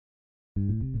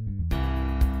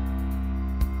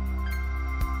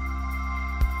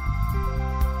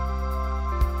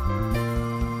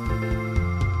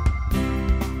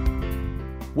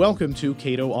Welcome to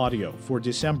Cato Audio for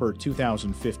December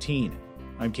 2015.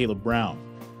 I'm Caleb Brown.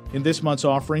 In this month's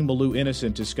offering, Malou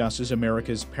Innocent discusses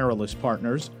America's perilous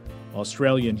partners.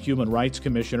 Australian Human Rights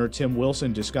Commissioner Tim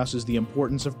Wilson discusses the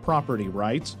importance of property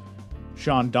rights.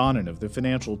 Sean Donnan of the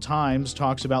Financial Times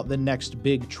talks about the next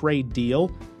big trade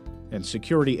deal. And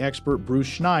security expert Bruce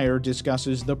Schneier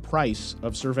discusses the price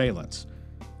of surveillance.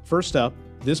 First up,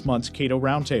 this month's Cato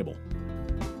Roundtable.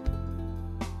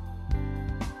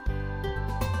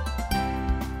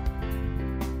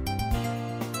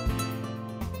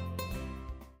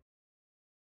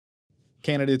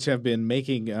 Candidates have been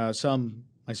making some,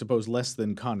 I suppose, less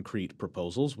than concrete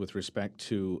proposals with respect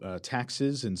to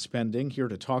taxes and spending. Here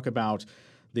to talk about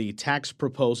the tax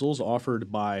proposals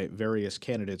offered by various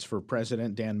candidates for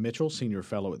president, Dan Mitchell, senior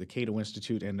fellow at the Cato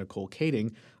Institute, and Nicole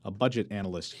Kading, a budget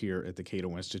analyst here at the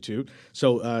Cato Institute.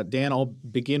 So, Dan, I'll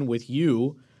begin with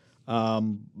you.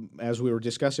 As we were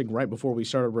discussing right before we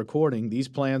started recording, these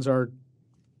plans are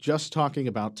just talking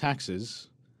about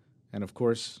taxes, and of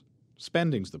course,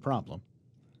 spending's the problem.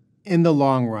 In the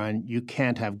long run, you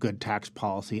can't have good tax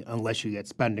policy unless you get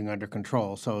spending under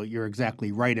control. So you're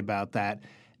exactly right about that.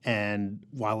 And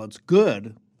while it's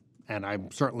good, and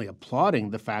I'm certainly applauding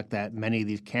the fact that many of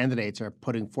these candidates are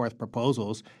putting forth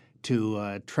proposals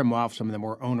to trim off some of the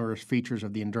more onerous features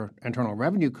of the Internal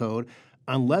Revenue Code,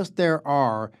 unless there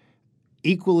are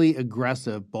equally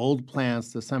aggressive, bold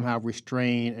plans to somehow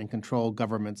restrain and control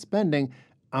government spending,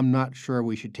 I'm not sure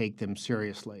we should take them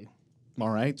seriously. All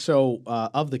right. So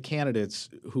of the candidates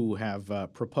who have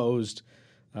proposed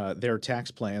their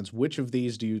tax plans, which of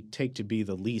these do you take to be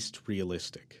the least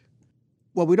realistic?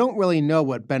 Well, we don't really know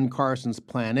what Ben Carson's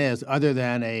plan is other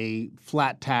than a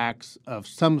flat tax of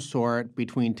some sort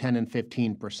between 10 and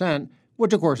 15%,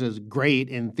 which, of course, is great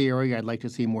in theory. I'd like to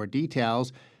see more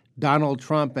details. Donald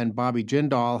Trump and Bobby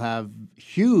Jindal have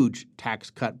huge tax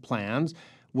cut plans,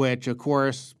 which, of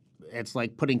course, it's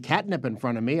like putting catnip in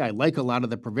front of me. I like a lot of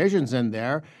the provisions in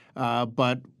there,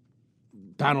 but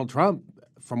Donald Trump,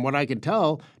 from what I can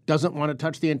tell, doesn't want to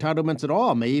touch the entitlements at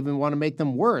all, may even want to make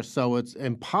them worse. So it's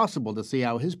impossible to see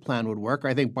how his plan would work.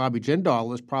 I think Bobby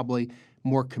Jindal is probably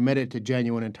more committed to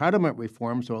genuine entitlement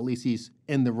reform, so at least he's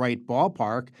in the right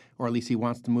ballpark, or at least he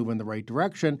wants to move in the right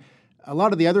direction. A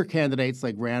lot of the other candidates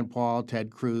like Rand Paul,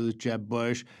 Ted Cruz, Jeb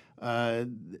Bush,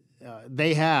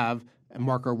 they have, and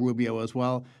Marco Rubio as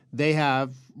well, they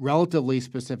have relatively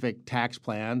specific tax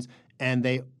plans, and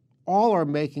they all are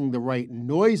making the right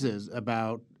noises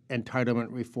about entitlement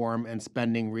reform and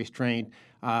spending restraint.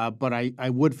 But I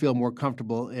would feel more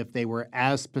comfortable if they were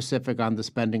as specific on the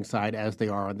spending side as they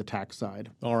are on the tax side.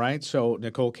 All right. So,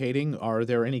 Nicole Kading, are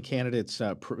there any candidates,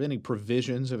 any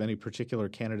provisions of any particular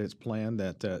candidate's plan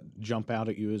that jump out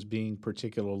at you as being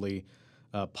particularly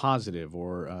positive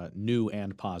or new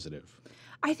and positive?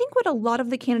 I think what a lot of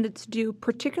the candidates do,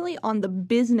 particularly on the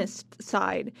business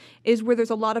side, is where there's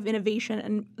a lot of innovation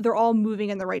and they're all moving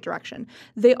in the right direction.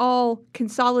 They all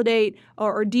consolidate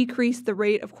or decrease the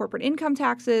rate of corporate income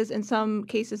taxes. In some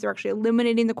cases, they're actually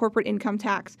eliminating the corporate income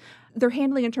tax. They're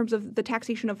handling in terms of the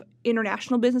taxation of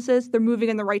international businesses. They're moving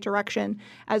in the right direction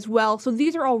as well. So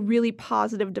these are all really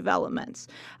positive developments.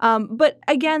 But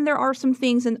again, there are some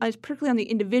things, and particularly on the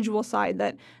individual side,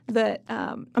 that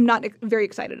I'm not very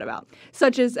excited about.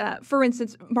 Such as, for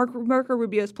instance, Marco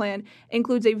Rubio's plan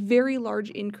includes a very large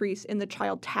increase in the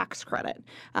child tax credit.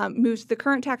 Moves the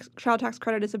current child tax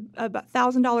credit is about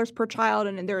 $1,000 per child,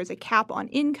 and there is a cap on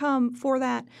income for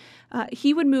that.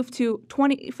 He would move to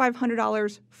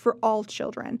 $2,500 for all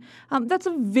children. That's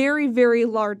a very, very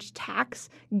large tax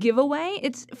giveaway.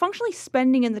 It's functionally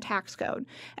spending in the tax code.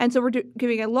 And so we're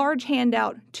giving a large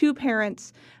handout to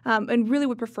parents and really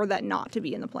would prefer that not to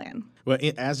be in the plan. Well,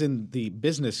 as in the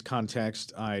business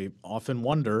context, I often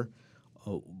wonder,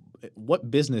 what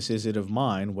business is it of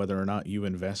mine whether or not you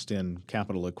invest in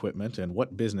capital equipment, and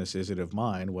what business is it of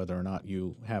mine whether or not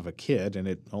you have a kid? And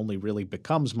it only really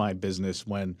becomes my business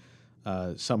when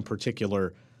some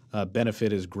particular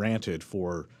benefit is granted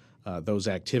for those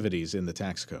activities in the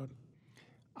tax code.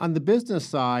 On the business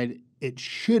side, it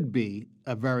should be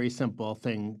a very simple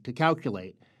thing to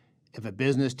calculate. If a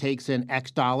business takes in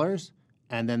X dollars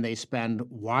and then they spend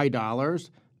Y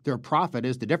dollars, their profit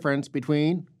is the difference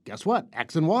between, guess what,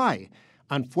 X and Y.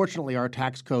 Unfortunately, our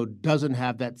tax code doesn't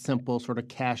have that simple sort of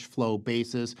cash flow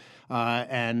basis.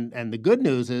 And the good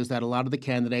news is that a lot of the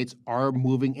candidates are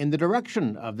moving in the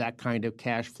direction of that kind of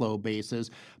cash flow basis.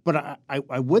 But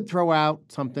I would throw out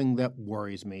something that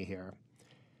worries me here.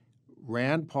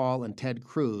 Rand Paul and Ted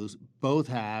Cruz both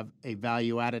have a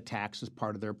value-added tax as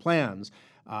part of their plans.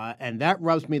 And that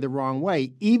rubs me the wrong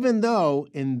way, even though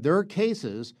in their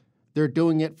cases, they're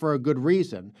doing it for a good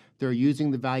reason. They're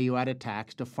using the value-added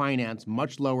tax to finance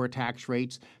much lower tax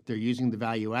rates. They're using the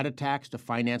value-added tax to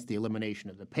finance the elimination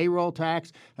of the payroll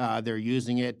tax. They're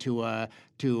using it to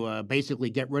basically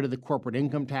get rid of the corporate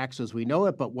income tax as we know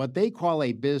it. But what they call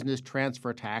a business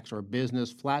transfer tax or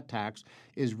business flat tax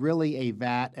is really a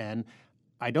VAT. And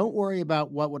I don't worry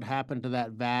about what would happen to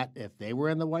that VAT if they were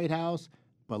in the White House.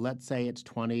 But let's say it's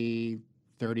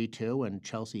 2032 and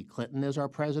Chelsea Clinton is our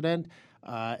president.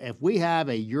 If we have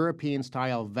a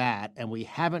European-style VAT and we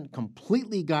haven't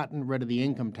completely gotten rid of the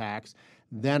income tax,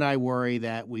 then I worry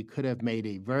that we could have made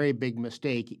a very big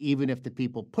mistake, even if the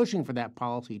people pushing for that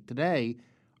policy today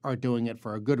are doing it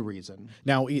for a good reason.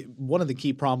 Now, one of the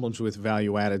key problems with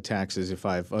value-added taxes, if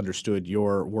I've understood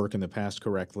your work in the past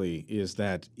correctly, is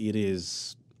that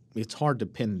it's hard to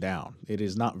pin down. It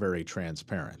is not very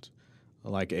transparent,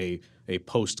 like a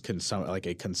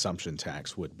consumption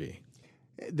tax would be.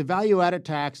 The value-added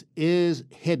tax is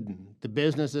hidden. The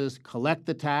businesses collect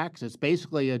the tax. It's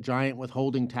basically a giant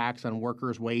withholding tax on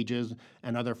workers' wages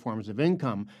and other forms of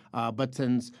income. But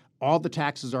since all the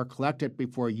taxes are collected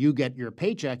before you get your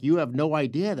paycheck, you have no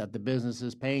idea that the business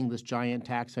is paying this giant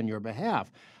tax on your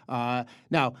behalf.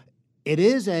 Now, it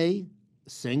is a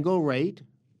single rate,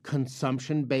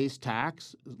 consumption-based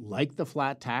tax, like the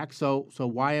flat tax. So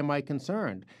why am I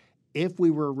concerned? If we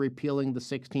were repealing the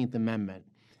 16th Amendment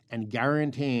and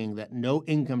guaranteeing that no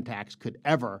income tax could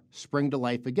ever spring to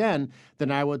life again, then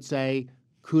I would say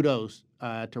kudos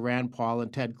to Rand Paul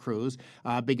and Ted Cruz,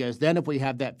 because then if we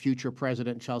have that future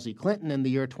president, Chelsea Clinton, in the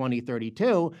year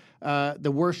 2032,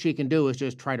 the worst she can do is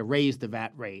just try to raise the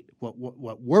VAT rate.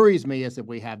 What worries me is if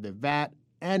we have the VAT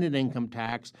and an income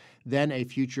tax, then a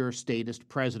future statist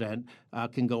president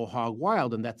can go hog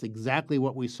wild. And that's exactly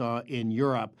what we saw in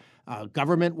Europe.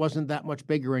 Government wasn't that much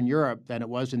bigger in Europe than it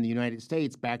was in the United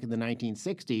States back in the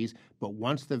 1960s. But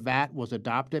once the VAT was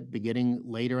adopted, beginning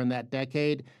later in that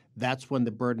decade, that's when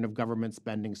the burden of government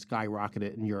spending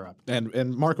skyrocketed in Europe.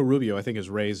 And Marco Rubio, I think, has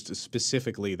raised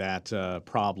specifically that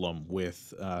problem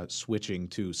with switching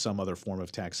to some other form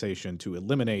of taxation to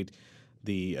eliminate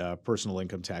the personal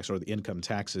income tax or the income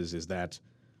taxes, is that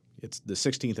the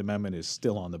 16th Amendment is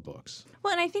still on the books.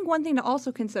 Well, and I think one thing to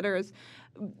also consider is,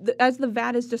 as the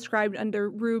VAT is described under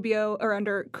Rubio or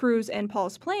under Cruz and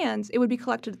Paul's plans, it would be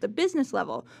collected at the business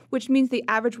level, which means the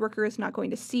average worker is not going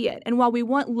to see it. And while we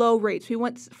want low rates, we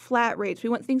want flat rates, we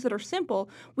want things that are simple,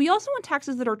 we also want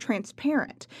taxes that are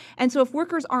transparent. And so if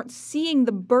workers aren't seeing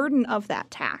the burden of that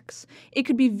tax, it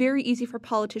could be very easy for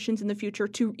politicians in the future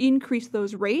to increase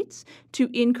those rates to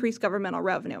increase governmental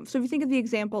revenue. So if you think of the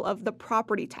example of the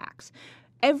property tax,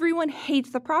 everyone hates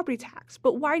the property tax.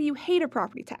 But why do you hate a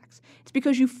property tax? It's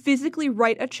because you physically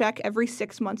write a check every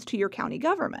 6 months to your county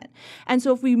government. And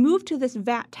so if we move to this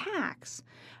VAT tax,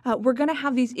 we're going to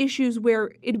have these issues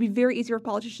where it'd be very easy for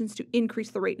politicians to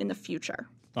increase the rate in the future.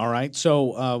 All right.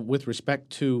 So with respect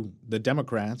to the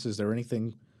Democrats, is there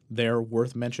anything there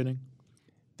worth mentioning?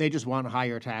 They just want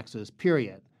higher taxes,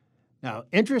 period. Now,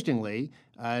 interestingly,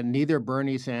 neither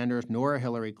Bernie Sanders nor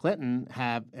Hillary Clinton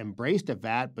have embraced a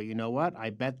VAT, but you know what?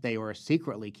 I bet they were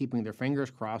secretly keeping their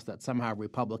fingers crossed that somehow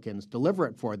Republicans deliver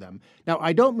it for them. Now,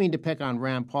 I don't mean to pick on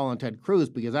Rand Paul and Ted Cruz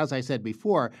because, as I said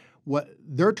before,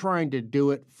 they're trying to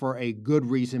do it for a good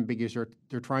reason because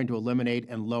they're trying to eliminate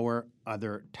and lower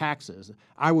other taxes.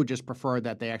 I would just prefer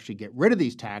that they actually get rid of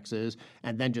these taxes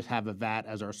and then just have a VAT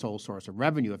as our sole source of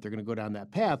revenue if they're going to go down that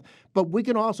path. But we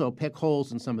can also pick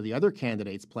holes in some of the other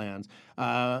candidates' plans.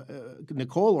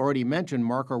 Nicole already mentioned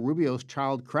Marco Rubio's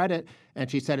child credit, and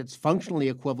she said it's functionally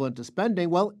equivalent to spending.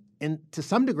 Well, and to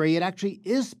some degree, it actually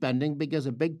is spending because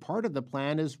a big part of the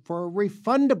plan is for a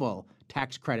refundable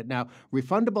tax credit. Now,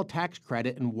 refundable tax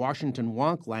credit in Washington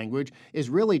wonk language is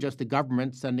really just the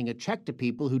government sending a check to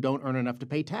people who don't earn enough to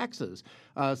pay taxes.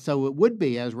 So it would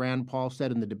be, as Rand Paul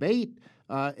said in the debate,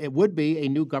 it would be a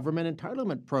new government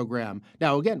entitlement program.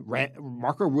 Now, again,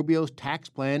 Marco Rubio's tax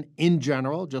plan in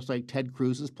general, just like Ted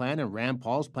Cruz's plan and Rand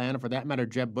Paul's plan, and for that matter,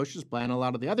 Jeb Bush's plan and a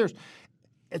lot of the others,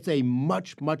 it's a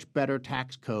much, much better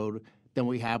tax code than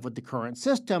we have with the current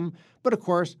system. But of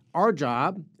course, our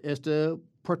job is to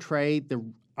portray the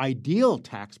ideal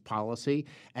tax policy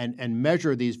and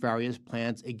measure these various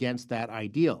plans against that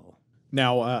ideal.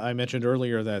 Now, I mentioned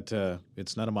earlier that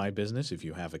it's none of my business if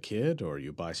you have a kid or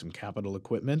you buy some capital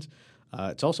equipment.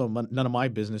 It's also none of my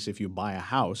business if you buy a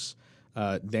house.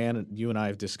 Dan, you and I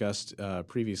have discussed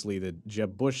previously that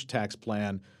Jeb Bush tax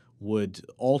plan would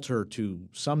alter to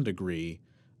some degree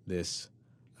this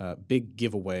big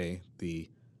giveaway, the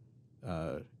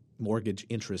mortgage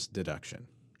interest deduction.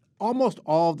 Almost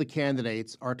all of the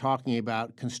candidates are talking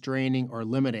about constraining or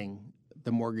limiting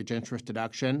the mortgage interest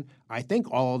deduction. I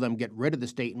think all of them get rid of the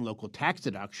state and local tax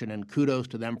deduction, and kudos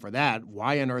to them for that.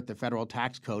 Why on earth the federal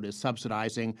tax code is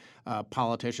subsidizing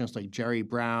politicians like Jerry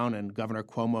Brown and Governor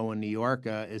Cuomo in New York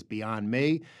is beyond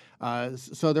me.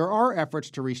 So there are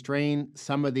efforts to restrain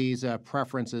some of these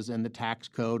preferences in the tax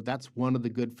code. That's one of the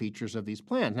good features of these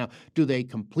plans. Now, do they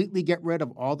completely get rid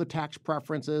of all the tax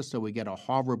preferences so we get a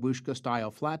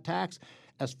Hall-Rabushka-style flat tax?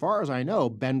 As far as I know,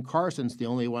 Ben Carson's the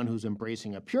only one who's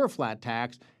embracing a pure flat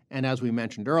tax, and as we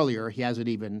mentioned earlier, he hasn't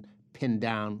even pinned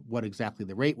down what exactly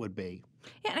the rate would be.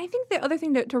 Yeah, and I think the other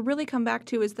thing to really come back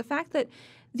to is the fact that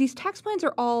these tax plans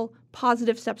are all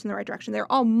positive steps in the right direction.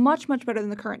 They're all much, much better than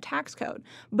the current tax code.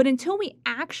 But until we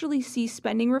actually see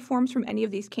spending reforms from any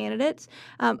of these candidates,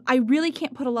 I really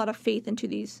can't put a lot of faith into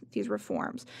these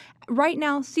reforms. Right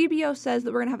now, CBO says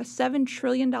that we're going to have a $7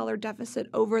 trillion deficit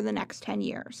over the next 10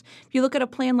 years. If you look at a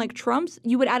plan like Trump's,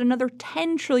 you would add another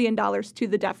 $10 trillion to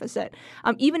the deficit,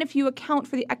 even if you account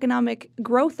for the economic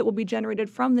growth that will be generated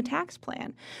from the tax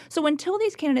plan. So until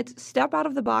these candidates step out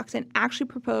of the box and actually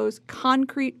propose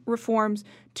concrete reforms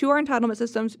to our entitlement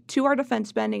systems, to our defense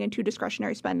spending, and to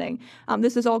discretionary spending,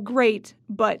 this is all great,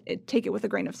 but take it with a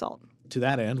grain of salt. To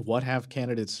that end, what have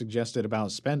candidates suggested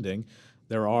about spending?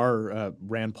 There are,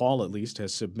 Rand Paul at least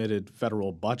has submitted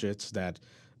federal budgets that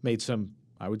made some,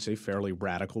 I would say, fairly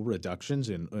radical reductions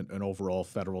in overall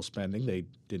federal spending. They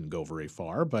didn't go very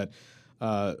far, but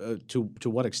to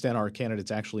what extent are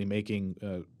candidates actually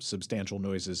making substantial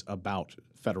noises about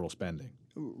federal spending?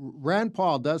 Rand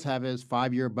Paul does have his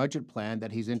 5-year budget plan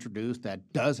that he's introduced that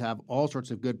does have all sorts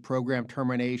of good program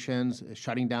terminations,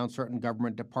 shutting down certain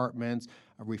government departments,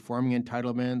 reforming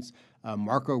entitlements.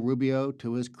 Marco Rubio,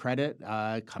 to his credit,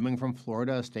 coming from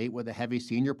Florida, a state with a heavy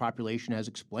senior population, has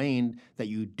explained that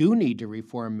you do need to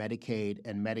reform Medicaid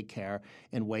and Medicare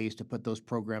in ways to put those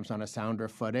programs on a sounder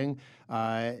footing.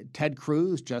 Ted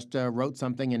Cruz just wrote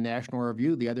something in National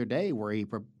Review the other day where he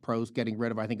proposed getting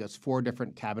rid of, I think it's 4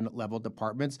 different cabinet-level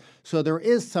departments. So there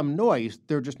is some noise.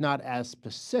 They're just not as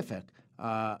specific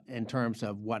in terms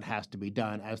of what has to be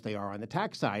done as they are on the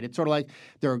tax side. It's sort of like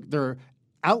they're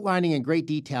outlining in great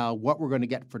detail what we're going to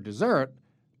get for dessert,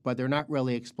 but they're not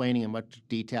really explaining in much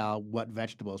detail what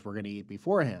vegetables we're going to eat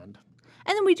beforehand.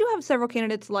 And then we do have several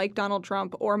candidates like Donald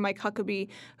Trump or Mike Huckabee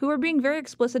who are being very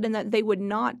explicit in that they would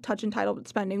not touch entitlement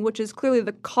spending, which is clearly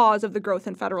the cause of the growth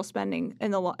in federal spending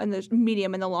in the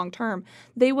medium and the long term.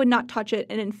 They would not touch it.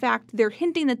 And in fact, they're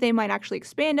hinting that they might actually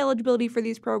expand eligibility for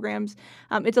these programs.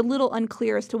 It's a little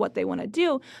unclear as to what they want to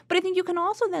do. But I think you can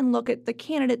also then look at the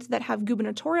candidates that have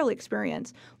gubernatorial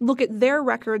experience, look at their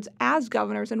records as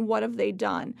governors and what have they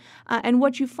done. And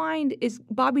what you find is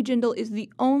Bobby Jindal is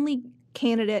the only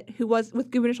candidate who was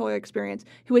with gubernatorial experience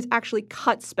who has actually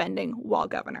cut spending while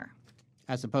governor.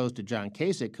 As opposed to John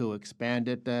Kasich, who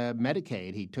expanded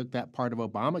Medicaid. He took that part of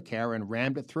Obamacare and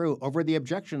rammed it through over the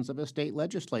objections of a state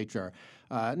legislature.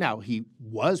 Now, he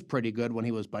was pretty good when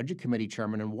he was Budget Committee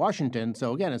chairman in Washington.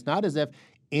 So again, it's not as if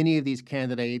any of these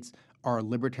candidates are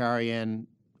libertarian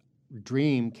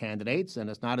dream candidates, and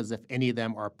it's not as if any of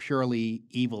them are purely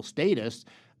evil statists.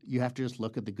 You have to just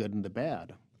look at the good and the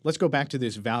bad. Let's go back to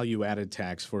this value-added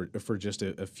tax for just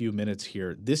a few minutes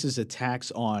here. This is a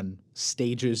tax on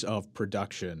stages of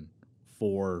production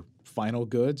for final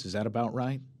goods. Is that about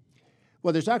right?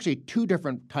 Well, there's actually 2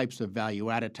 different types of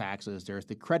value-added taxes. There's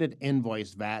the credit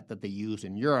invoice VAT that they use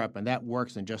in Europe, and that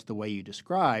works in just the way you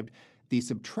described. The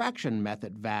subtraction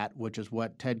method VAT, which is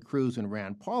what Ted Cruz and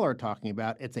Rand Paul are talking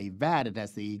about, it's a VAT. It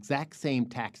has the exact same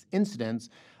tax incidence,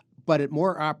 but it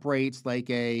more operates like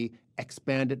a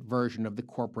expanded version of the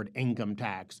corporate income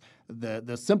tax.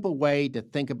 The simple way to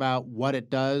think about what it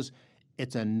does,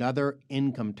 it's another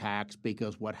income tax,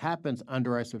 because what happens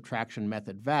under a subtraction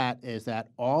method VAT is that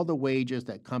all the wages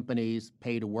that companies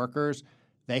pay to workers,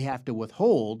 they have to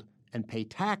withhold and pay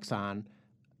tax on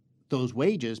those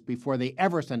wages before they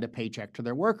ever send a paycheck to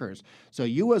their workers. So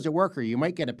you as a worker, you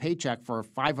might get a paycheck for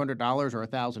 $500 or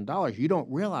 $1,000. You don't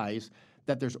realize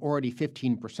that there's already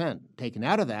 15% taken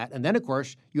out of that. And then, of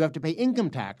course, you have to pay income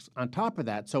tax on top of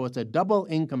that. So it's a double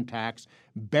income tax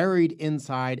buried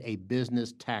inside a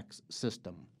business tax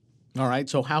system. All right.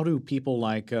 So how do people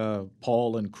like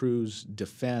Paul and Cruz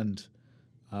defend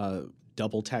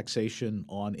double taxation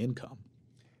on income?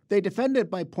 They defend it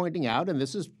by pointing out, and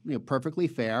this is perfectly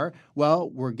fair, well,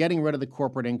 we're getting rid of the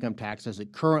corporate income tax as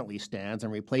it currently stands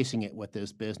and replacing it with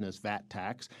this business VAT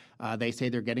tax. They say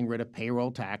they're getting rid of payroll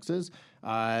taxes.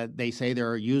 They say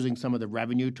they're using some of the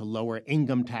revenue to lower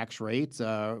income tax rates.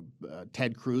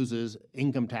 Ted Cruz's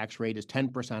income tax rate is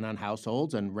 10% on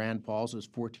households, and Rand Paul's is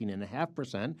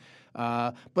 14.5%.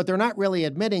 But they're not really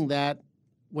admitting that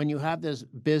when you have this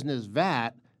business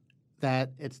VAT,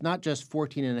 that it's not just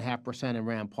 14.5% in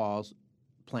Rand Paul's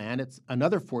plan, it's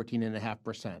another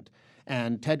 14.5%.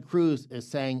 And Ted Cruz is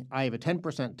saying, I have a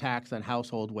 10% tax on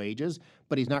household wages,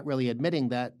 but he's not really admitting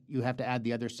that you have to add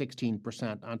the other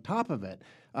 16% on top of it.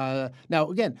 Now,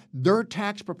 again, their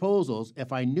tax proposals,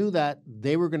 if I knew that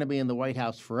they were going to be in the White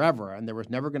House forever and there was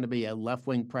never going to be a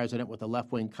left-wing president with a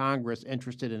left-wing Congress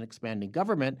interested in expanding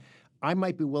government, I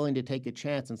might be willing to take a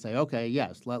chance and say, okay,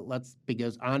 yes, let's,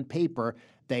 because on paper,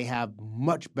 they have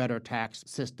much better tax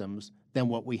systems than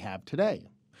what we have today.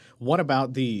 What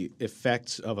about the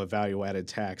effects of a value-added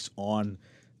tax on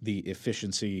the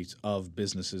efficiencies of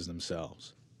businesses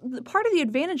themselves? Part of the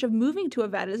advantage of moving to a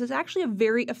VAT is it's actually a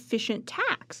very efficient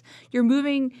tax. You're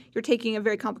taking a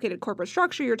very complicated corporate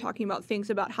structure. You're talking about things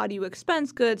about how do you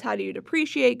expense goods, how do you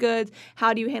depreciate goods,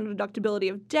 how do you handle deductibility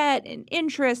of debt and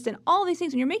interest and all these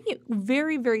things. And you're making it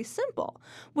very, very simple,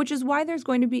 which is why there's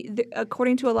going to be,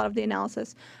 according to a lot of the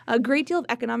analysis, a great deal of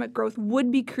economic growth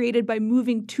would be created by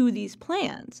moving to these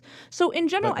plans. So in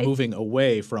general, but moving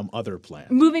away from other plans.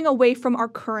 Moving away from our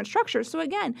current structure. So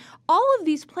again, all of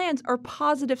these plans are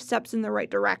positive steps in the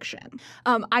right direction.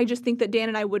 I just think that Dan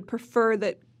and I would prefer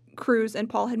that Cruz and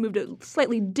Paul had moved a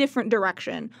slightly different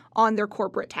direction on their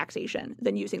corporate taxation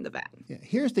than using the VAT. Yeah,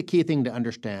 here's the key thing to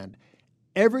understand.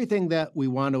 Everything that we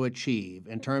want to achieve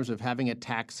in terms of having a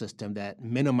tax system that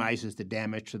minimizes the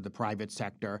damage to the private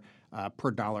sector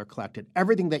per dollar collected,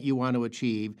 everything that you want to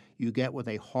achieve, you get with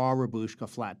a Hall-Rabushka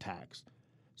flat tax.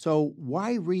 So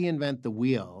why reinvent the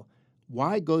wheel?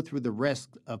 Why go through the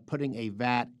risk of putting a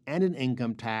VAT and an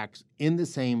income tax in the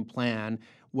same plan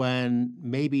when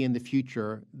maybe in the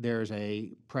future there's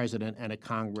a president and a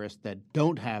Congress that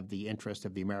don't have the interests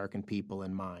of the American people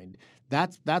in mind?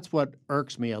 That's what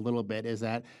irks me a little bit, is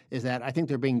that I think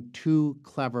they're being too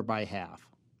clever by half.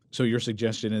 So your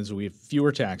suggestion is we have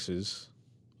fewer taxes,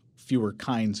 fewer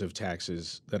kinds of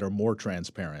taxes that are more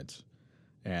transparent,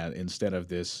 and instead of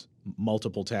this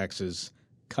multiple taxes,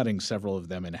 cutting several of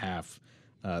them in half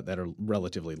that are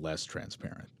relatively less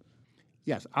transparent.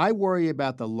 Yes, I worry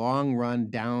about the long-run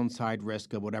downside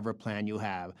risk of whatever plan you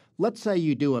have. Let's say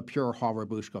you do a pure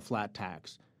Hall-Rabushka flat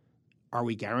tax. Are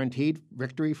we guaranteed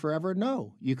victory forever?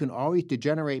 No. You can always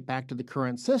degenerate back to the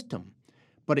current system.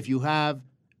 But if you have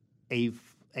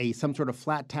some sort of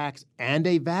flat tax and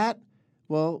a VAT,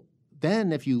 well,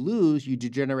 then if you lose, you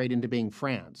degenerate into being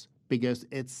France, because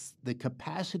it's the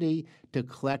capacity to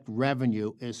collect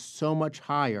revenue is so much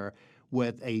higher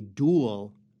with a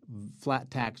dual flat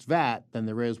tax VAT than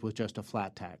there is with just a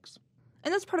flat tax.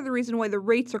 And that's part of the reason why the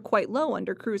rates are quite low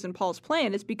under Cruz and Paul's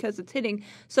plan, is because it's hitting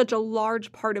such a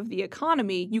large part of the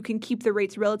economy. You can keep the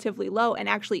rates relatively low and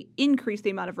actually increase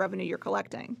the amount of revenue you're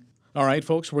collecting. All right,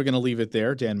 folks, we're going to leave it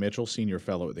there. Dan Mitchell, Senior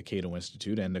Fellow at the Cato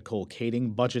Institute, and Nicole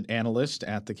Kading, Budget Analyst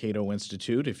at the Cato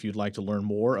Institute. If you'd like to learn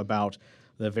more about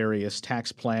the various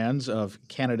tax plans of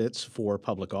candidates for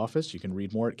public office, you can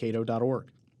read more at cato.org.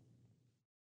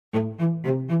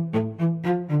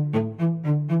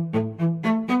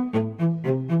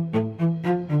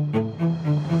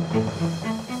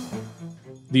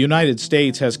 The United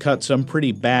States has cut some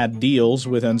pretty bad deals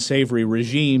with unsavory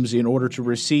regimes in order to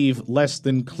receive less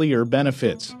than clear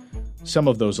benefits. Some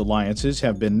of those alliances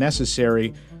have been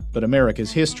necessary, but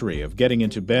America's history of getting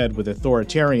into bed with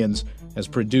authoritarians has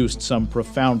produced some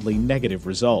profoundly negative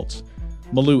results.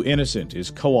 Malou Innocent is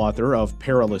co-author of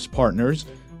Perilous Partners: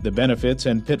 The Benefits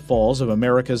and Pitfalls of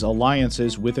America's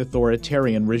Alliances with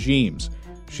Authoritarian Regimes.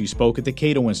 She spoke at the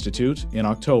Cato Institute in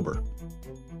October.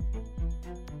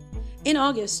 In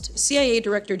August, CIA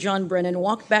Director John Brennan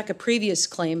walked back a previous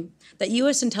claim that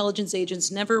U.S. intelligence agents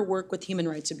never work with human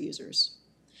rights abusers.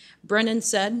 Brennan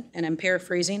said, and I'm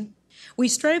paraphrasing, "We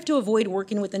strive to avoid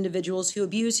working with individuals who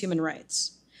abuse human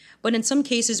rights. But in some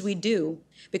cases we do,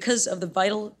 because of the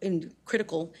vital and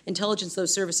critical intelligence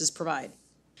those services provide."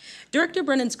 Director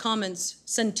Brennan's comments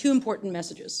send two important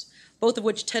messages, both of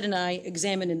which Ted and I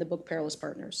examined in the book Perilous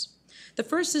Partners. The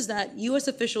first is that U.S.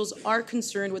 officials are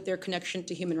concerned with their connection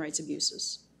to human rights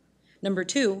abuses. Number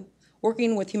two,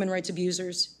 working with human rights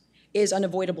abusers is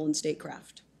unavoidable in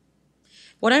statecraft.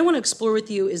 What I want to explore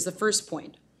with you is the first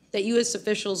point, that U.S.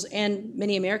 officials, and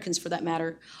many Americans for that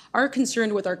matter, are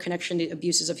concerned with our connection to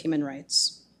abuses of human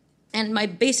rights. And my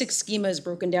basic schema is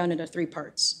broken down into three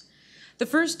parts. The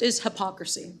first is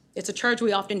hypocrisy. It's a charge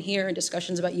we often hear in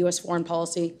discussions about U.S. foreign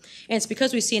policy, and it's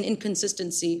because we see an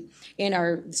inconsistency in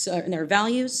our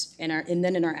values and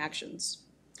then in our actions.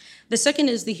 The second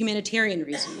is the humanitarian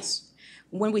reasons.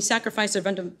 When we sacrifice our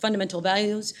fundamental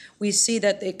values, we see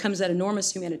that it comes at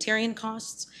enormous humanitarian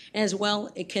costs, and as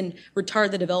well, it can retard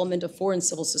the development of foreign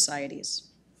civil societies.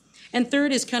 And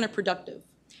third is counterproductive,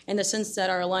 in the sense that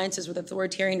our alliances with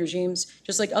authoritarian regimes,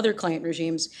 just like other client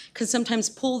regimes, can sometimes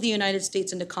pull the United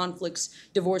States into conflicts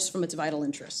divorced from its vital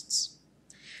interests.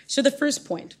 So the first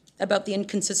point about the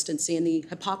inconsistency and the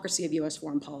hypocrisy of U.S.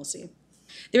 foreign policy.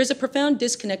 There is a profound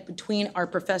disconnect between our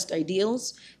professed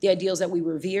ideals, the ideals that we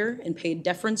revere and pay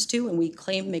deference to and we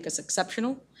claim make us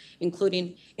exceptional,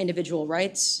 including individual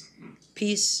rights,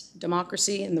 peace,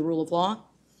 democracy, and the rule of law,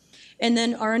 and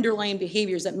then our underlying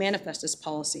behaviors that manifest this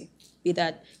policy, be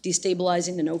that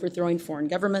destabilizing and overthrowing foreign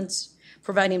governments,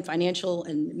 providing financial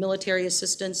and military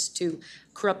assistance to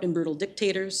corrupt and brutal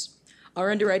dictators,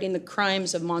 or underwriting the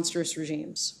crimes of monstrous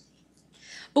regimes.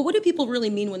 But what do people really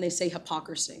mean when they say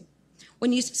hypocrisy?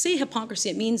 When you say hypocrisy,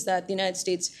 it means that the United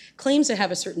States claims to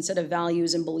have a certain set of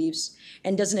values and beliefs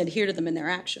and doesn't adhere to them in their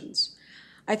actions.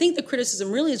 I think the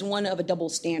criticism really is one of a double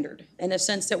standard, in the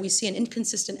sense that we see an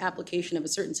inconsistent application of a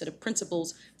certain set of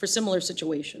principles for similar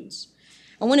situations.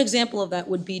 And one example of that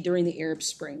would be during the Arab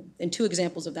Spring, and two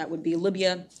examples of that would be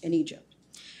Libya and Egypt.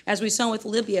 As we saw with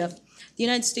Libya, the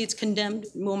United States condemned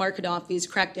Muammar Gaddafi's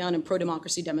crackdown on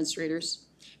pro-democracy demonstrators,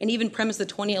 and even premised the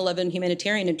 2011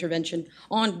 humanitarian intervention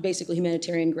on basically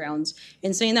humanitarian grounds,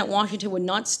 in saying that Washington would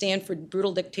not stand for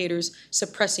brutal dictators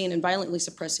suppressing and violently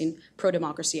suppressing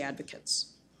pro-democracy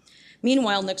advocates.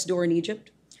 Meanwhile, next door in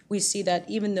Egypt, we see that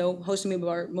even though Hosni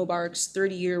Mubarak's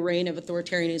 30-year reign of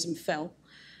authoritarianism fell,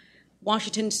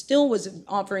 Washington still was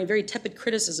offering very tepid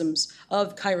criticisms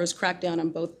of Cairo's crackdown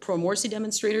on both pro-Morsi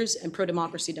demonstrators and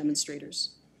pro-democracy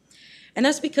demonstrators. And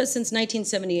that's because since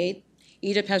 1978,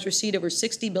 Egypt has received over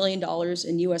 $60 billion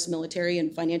in U.S. military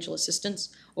and financial assistance,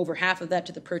 over half of that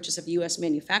to the purchase of U.S.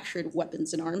 manufactured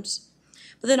weapons and arms.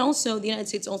 But then also, the United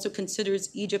States also considers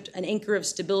Egypt an anchor of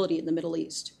stability in the Middle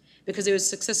East, because it was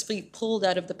successfully pulled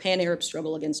out of the pan-Arab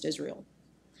struggle against Israel.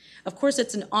 Of course,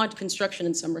 it's an odd construction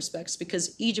in some respects,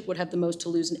 because Egypt would have the most to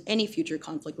lose in any future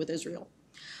conflict with Israel.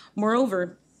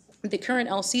 Moreover, the current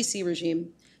al-Sisi regime,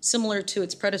 similar to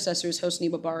its predecessors, Hosni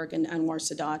Mubarak and Anwar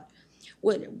Sadat,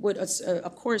 would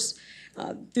of course,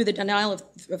 through the denial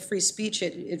of free speech,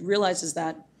 it realizes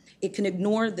that it can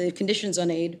ignore the conditions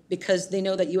on aid because they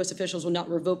know that U.S. officials will not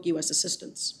revoke U.S.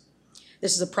 assistance.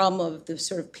 This is a problem of the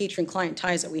sort of patron-client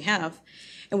ties that we have.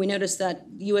 And we notice that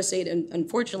U.S. aid,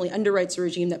 unfortunately, underwrites a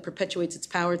regime that perpetuates its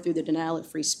power through the denial of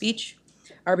free speech,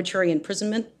 arbitrary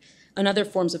imprisonment, and other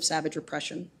forms of savage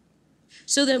repression.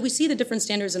 So that we see the different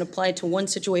standards and apply to one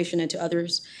situation and to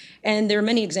others. And there are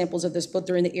many examples of this, both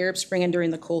during the Arab Spring and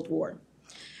during the Cold War.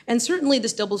 And certainly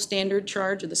this double standard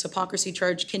charge, or this hypocrisy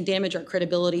charge, can damage our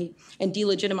credibility and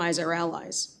delegitimize our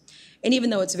allies. And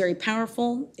even though it's very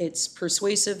powerful, it's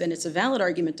persuasive, and it's a valid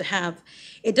argument to have,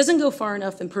 it doesn't go far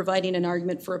enough in providing an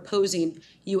argument for opposing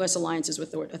U.S. alliances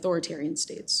with authoritarian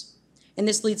states. And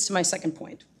this leads to my second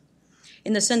point,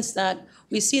 in the sense that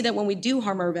we see that when we do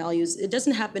harm our values, it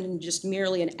doesn't happen in just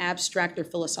merely an abstract or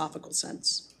philosophical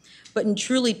sense, but in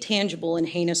truly tangible and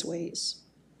heinous ways.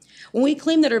 When we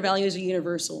claim that our values are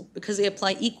universal because they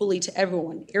apply equally to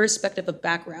everyone, irrespective of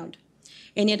background,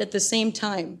 and yet at the same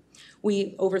time,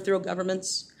 we overthrow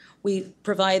governments, we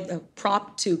provide a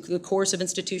prop to the coercive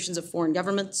institutions of foreign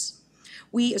governments,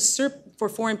 we assert for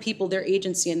foreign people their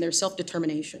agency and their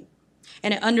self-determination,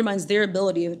 and it undermines their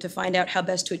ability to find out how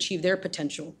best to achieve their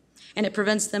potential, and it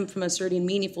prevents them from asserting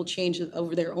meaningful change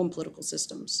over their own political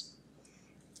systems.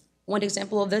 One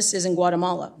example of this is in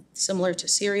Guatemala, similar to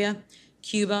Syria,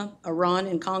 Cuba, Iran,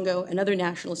 and Congo, and other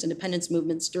nationalist independence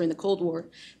movements during the Cold War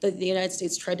that the United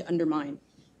States tried to undermine.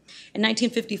 In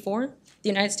 1954, the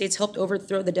United States helped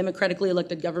overthrow the democratically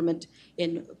elected government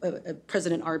in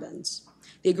President Arbenz.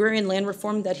 The agrarian land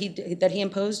reform that he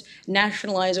imposed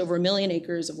nationalized over 1 million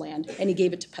acres of land, and he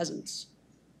gave it to peasants.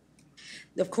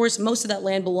 Of course, most of that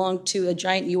land belonged to a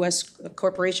giant U.S.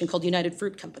 corporation called United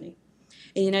Fruit Company.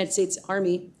 And the United States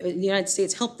Army, the United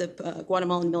States helped the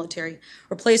Guatemalan military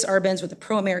replace Arbenz with a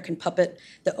pro-American puppet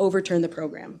that overturned the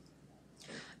program.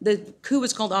 The coup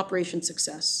was called Operation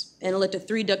Success, and it led to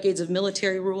 3 decades of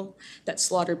military rule that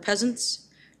slaughtered peasants,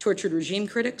 tortured regime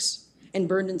critics, and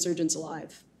burned insurgents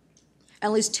alive.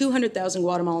 At least 200,000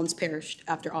 Guatemalans perished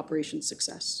after Operation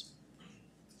Success.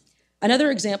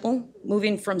 Another example,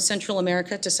 moving from Central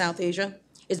America to South Asia,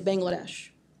 is Bangladesh.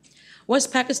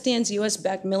 West Pakistan's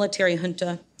US-backed military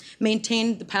junta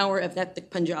maintained the power of ethnic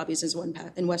Punjabis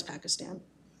in West Pakistan.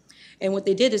 And what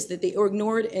they did is that they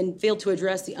ignored and failed to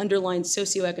address the underlying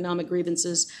socioeconomic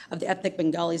grievances of the ethnic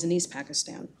Bengalis in East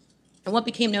Pakistan. And what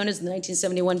became known as the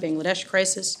 1971 Bangladesh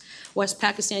crisis, West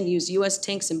Pakistan used US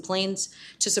tanks and planes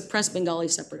to suppress Bengali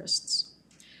separatists.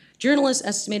 Journalists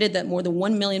estimated that more than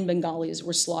 1 million Bengalis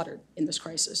were slaughtered in this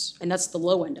crisis, and that's the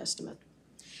low-end estimate.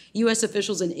 U.S.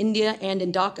 officials in India and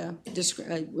in Dhaka,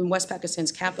 in West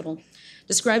Pakistan's capital,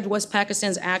 described West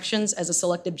Pakistan's actions as a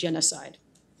selective genocide.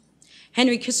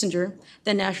 Henry Kissinger,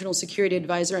 then National Security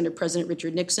Advisor under President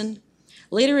Richard Nixon,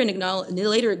 later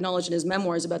acknowledged in his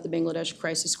memoirs about the Bangladesh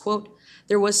crisis, quote,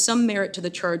 "There was some merit to the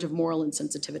charge of moral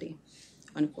insensitivity,"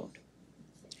 unquote.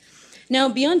 Now,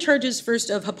 beyond charges first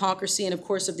of hypocrisy and, of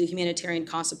course, of the humanitarian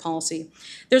cost of policy,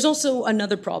 there's also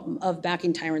another problem of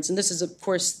backing tyrants, and this is, of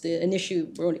course, an issue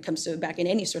when it comes to backing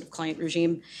any sort of client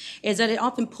regime, is that it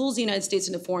often pulls the United States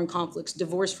into foreign conflicts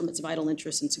divorced from its vital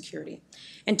interests in security.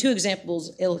 And two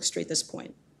examples illustrate this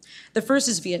point. The first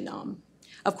is Vietnam.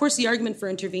 Of course, the argument for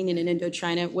intervening in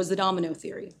Indochina was the domino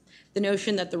theory, the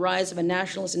notion that the rise of a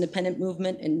nationalist independent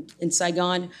movement in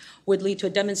Saigon would lead to a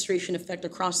demonstration effect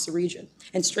across the region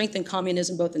and strengthen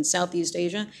communism both in Southeast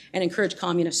Asia and encourage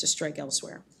communists to strike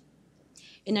elsewhere.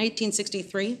 In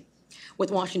 1963, with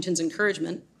Washington's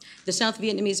encouragement, the South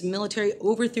Vietnamese military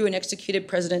overthrew and executed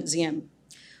President Diem.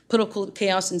 Political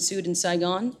chaos ensued in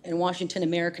Saigon, and Washington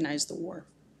Americanized the war.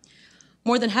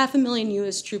 More than 500,000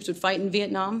 U.S. troops would fight in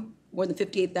Vietnam, more than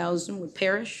 58,000 would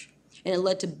perish, and it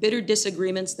led to bitter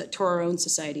disagreements that tore our own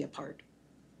society apart.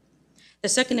 The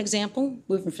second example,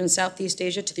 moving from Southeast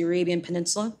Asia to the Arabian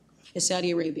Peninsula, is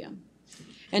Saudi Arabia.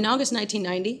 In August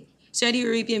 1990, Saudi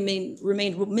Arabia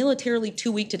remained militarily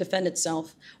too weak to defend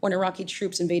itself when Iraqi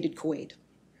troops invaded Kuwait.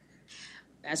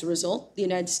 As a result, the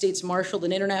United States marshaled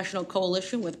an international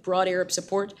coalition with broad Arab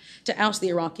support to oust the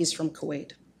Iraqis from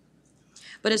Kuwait.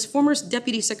 But as former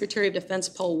Deputy Secretary of Defense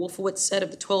Paul Wolfowitz said of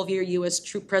the 12-year U.S.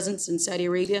 troop presence in Saudi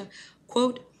Arabia,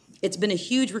 quote, "It's been a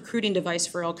huge recruiting device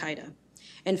for al-Qaeda.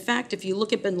 In fact, if you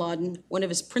look at bin Laden, one of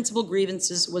his principal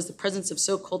grievances was the presence of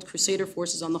so-called Crusader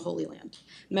forces on the Holy Land,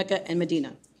 Mecca and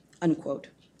Medina," unquote.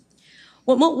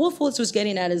 What Wolfowitz was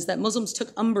getting at is that Muslims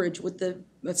took umbrage with the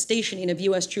stationing of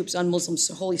U.S. troops on Muslim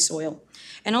holy soil.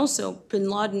 And also, bin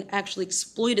Laden actually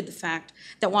exploited the fact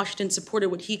that Washington supported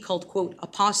what he called, quote,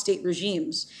 "apostate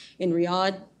regimes" in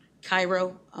Riyadh,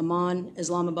 Cairo, Amman,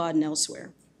 Islamabad, and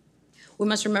elsewhere. We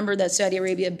must remember that Saudi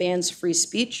Arabia bans free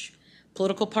speech,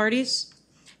 political parties,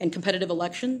 and competitive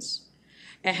elections.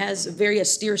 It has very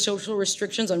austere social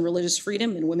restrictions on religious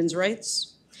freedom and women's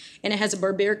rights. And it has a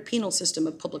barbaric penal system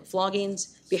of public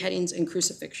floggings, beheadings, and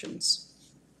crucifixions.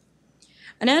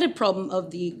 An added problem of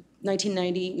the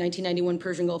 1990-1991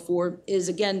 Persian Gulf War is,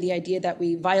 again, the idea that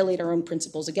we violate our own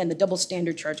principles. Again, the double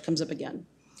standard charge comes up again,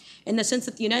 in the sense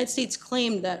that the United States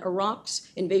claimed that Iraq's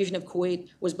invasion of Kuwait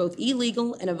was both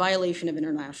illegal and a violation of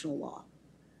international law.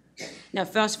 Now,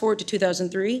 fast forward to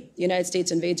 2003, the United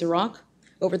States invades Iraq,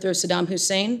 overthrows Saddam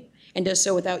Hussein, and does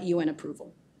so without UN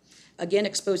approval, again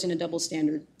exposing a double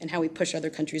standard and how we push other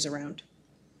countries around.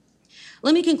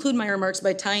 Let me conclude my remarks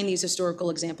by tying these historical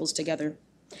examples together.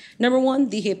 Number one,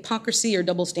 the hypocrisy or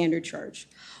double standard charge,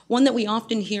 one that we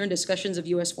often hear in discussions of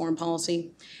U.S. foreign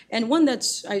policy, and one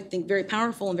that's, I think, very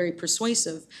powerful and very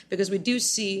persuasive, because we do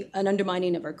see an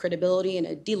undermining of our credibility and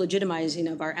a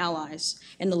delegitimizing of our allies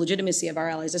and the legitimacy of our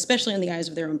allies, especially in the eyes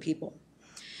of their own people.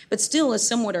 But still, as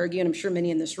some would argue, and I'm sure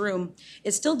many in this room,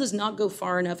 it still does not go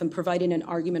far enough in providing an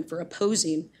argument for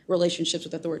opposing relationships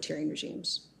with authoritarian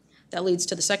regimes. That leads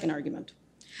to the second argument,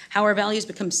 how our values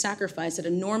become sacrificed at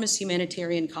enormous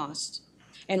humanitarian cost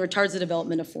and retards the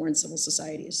development of foreign civil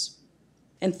societies.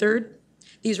 And third,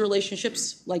 these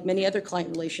relationships, like many other client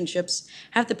relationships,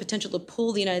 have the potential to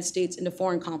pull the United States into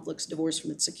foreign conflicts divorced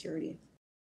from its security.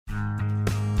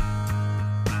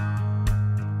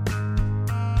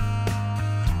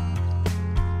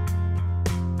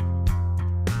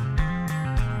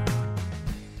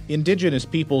 Indigenous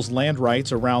peoples' land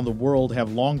rights around the world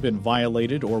have long been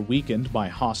violated or weakened by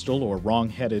hostile or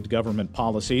wrong-headed government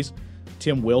policies.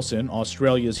 Tim Wilson,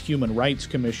 Australia's Human Rights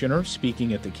Commissioner,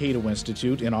 speaking at the Cato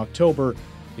Institute in October,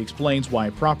 explains why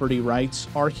property rights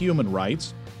are human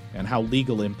rights and how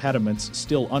legal impediments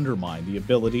still undermine the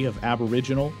ability of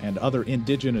Aboriginal and other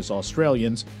Indigenous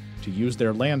Australians to use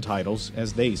their land titles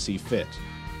as they see fit.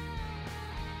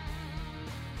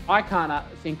 I can't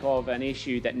think of an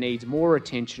issue that needs more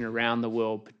attention around the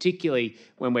world, particularly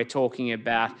when we're talking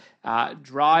about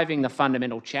driving the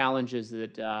fundamental challenges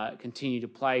that continue to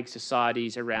plague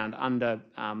societies around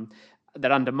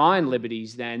that undermine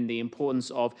liberties, than the importance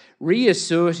of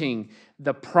reasserting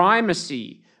the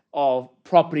primacy of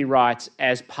property rights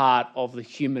as part of the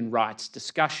human rights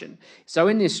discussion. So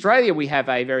in Australia, we have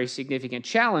a very significant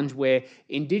challenge where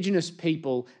Indigenous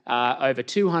people over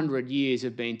 200 years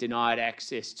have been denied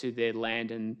access to their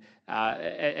land and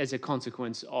as a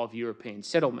consequence of European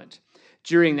settlement.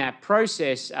 During that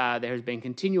process, there has been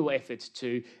continual efforts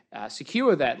to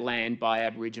secure that land by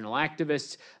Aboriginal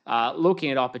activists,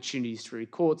 looking at opportunities through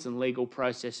courts and legal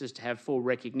processes to have full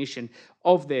recognition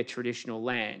of their traditional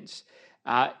lands.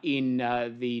 In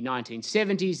the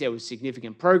 1970s, there was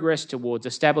significant progress towards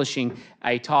establishing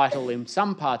a title in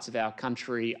some parts of our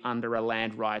country under a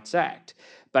Land Rights Act.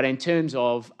 But in terms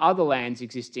of other lands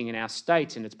existing in our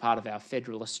states and as part of our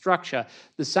federalist structure,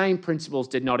 the same principles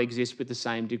did not exist with the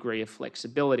same degree of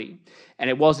flexibility. And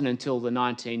it wasn't until the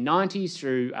 1990s,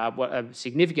 through a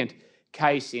significant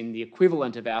case in the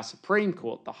equivalent of our Supreme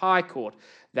Court, the High Court,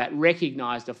 that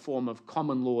recognised a form of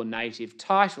common law native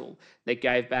title that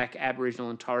gave back Aboriginal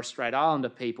and Torres Strait Islander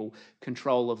people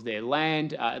control of their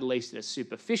land, at least at a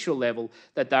superficial level,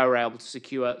 that they were able to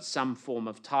secure some form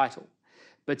of title.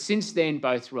 But since then,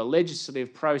 both through a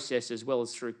legislative process as well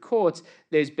as through courts,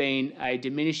 there's been a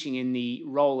diminishing in the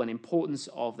role and importance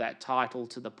of that title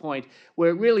to the point where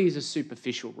it really is a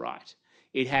superficial right.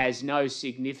 It has no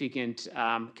significant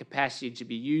capacity to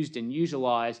be used and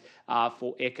utilised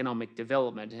for economic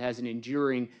development. It has an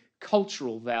enduring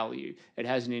cultural value. It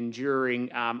has an enduring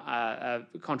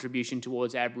contribution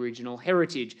towards Aboriginal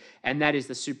heritage, and that is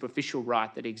the superficial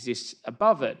right that exists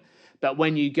above it. But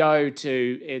when you go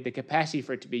to the capacity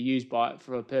for it to be used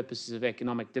for purposes of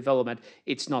economic development,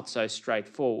 it's not so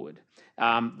straightforward.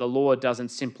 The law doesn't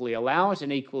simply allow it,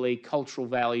 and equally cultural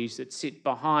values that sit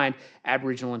behind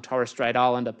Aboriginal and Torres Strait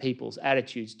Islander people's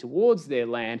attitudes towards their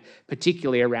land,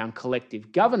 particularly around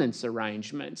collective governance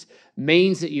arrangements,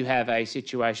 means that you have a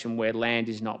situation where land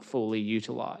is not fully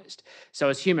utilised. So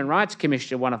as Human Rights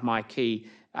Commissioner, one of my key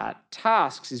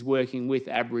tasks is working with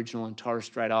Aboriginal and Torres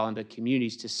Strait Islander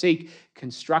communities to seek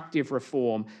constructive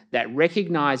reform that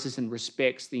recognises and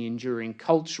respects the enduring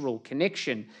cultural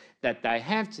connection that they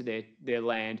have to their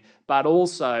land, but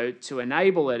also to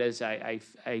enable it as a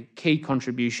key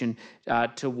contribution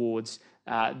towards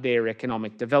their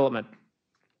economic development.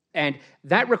 And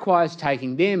that requires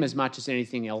taking them as much as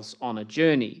anything else on a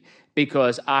journey,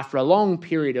 because after a long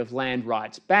period of land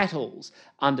rights battles,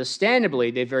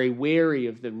 understandably, they're very wary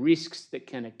of the risks that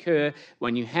can occur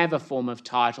when you have a form of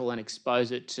title and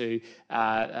expose it to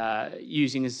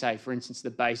using, as say, for instance, the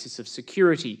basis of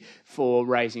security for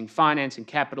raising finance and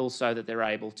capital so that they're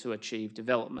able to achieve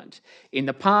development. In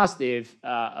the past, they've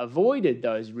avoided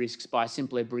those risks by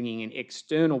simply bringing in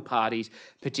external parties,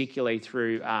 particularly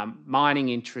through mining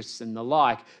interests and the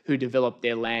like, who develop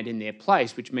their land in their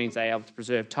place, which means they're able to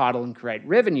preserve title and create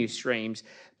revenue streams,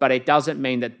 but it doesn't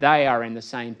mean that they are in the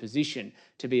same position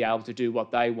to be able to do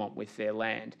what they want with their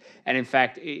land. And in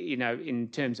fact, you know, in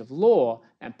terms of law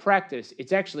and practice,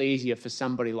 it's actually easier for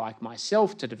somebody like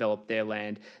myself to develop their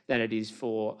land than it is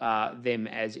for them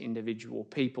as individual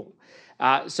people.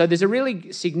 So there's a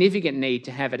really significant need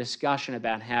to have a discussion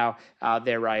about how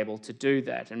they're able to do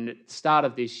that. And at the start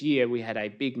of this year, we had a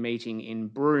big meeting in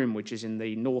Broome, which is in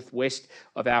the northwest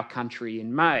of our country,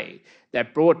 in May,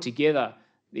 that brought together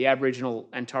the Aboriginal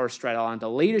and Torres Strait Islander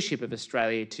leadership of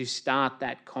Australia to start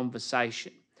that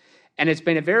conversation. And it's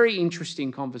been a very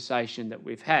interesting conversation that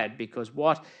we've had, because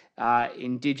what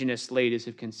Indigenous leaders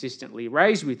have consistently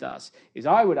raised with us is,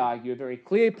 I would argue, a very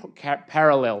clear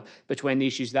parallel between the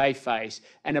issues they face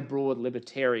and a broad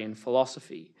libertarian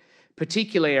philosophy,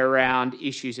 particularly around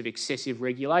issues of excessive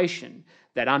regulation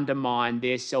that undermine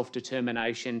their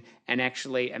self-determination and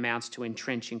actually amounts to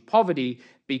entrenching poverty,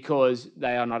 because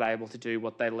they are not able to do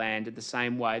what they land in the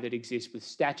same way that exists with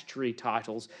statutory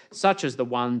titles, such as the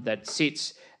one that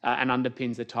sits and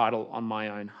underpins the title on my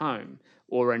own home,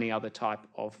 or any other type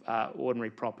of ordinary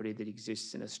property that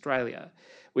exists in Australia.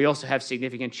 We also have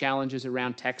significant challenges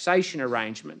around taxation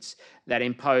arrangements that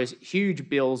impose huge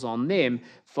bills on them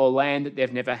for land that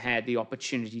they've never had the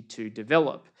opportunity to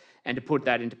develop. And to put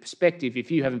that into perspective,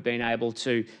 if you haven't been able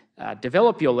to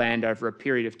develop your land over a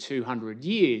period of 200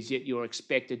 years, yet you're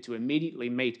expected to immediately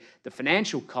meet the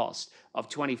financial cost of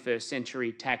 21st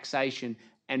century taxation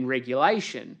and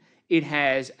regulation, it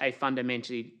has a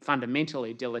fundamentally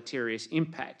deleterious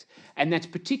impact. And that's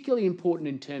particularly important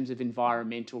in terms of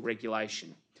environmental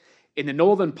regulation. In the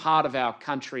northern part of our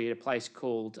country, at a place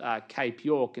called Cape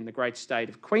York in the great state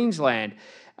of Queensland,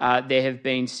 there have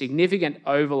been significant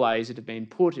overlays that have been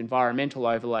put, environmental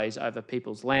overlays, over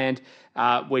people's land,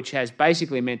 which has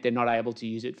basically meant they're not able to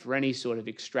use it for any sort of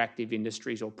extractive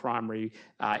industries or primary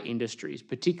industries,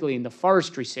 particularly in the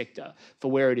forestry sector, for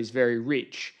where it is very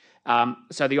rich.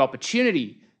 So the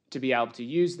opportunity to be able to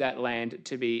use that land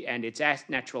and its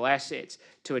natural assets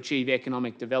to achieve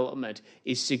economic development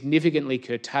is significantly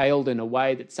curtailed in a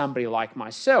way that somebody like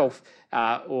myself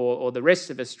or the rest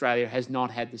of Australia has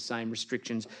not had the same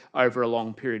restrictions over a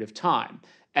long period of time.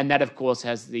 And that, of course,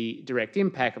 has the direct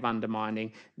impact of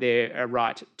undermining their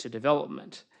right to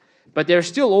development. But there are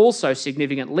still also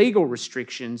significant legal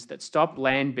restrictions that stop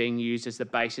land being used as the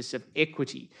basis of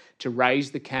equity to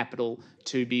raise the capital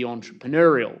to be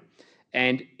entrepreneurial.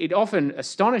 And it often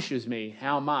astonishes me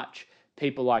how much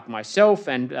people like myself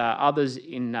and others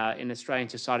in Australian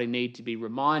society need to be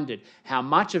reminded how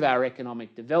much of our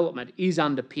economic development is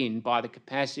underpinned by the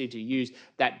capacity to use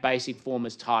that basic form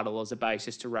as title as a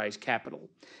basis to raise capital.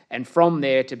 And from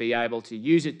there to be able to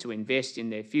use it to invest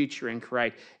in their future and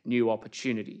create new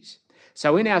opportunities.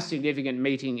 So in our significant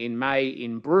meeting in May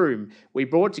in Broome, we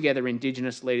brought together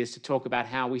Indigenous leaders to talk about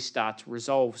how we start to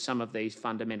resolve some of these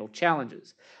fundamental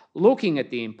challenges, looking at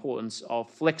the importance of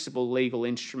flexible legal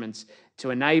instruments to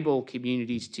enable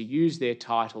communities to use their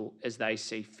title as they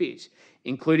see fit,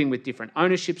 including with different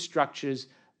ownership structures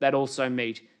that also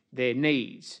meet their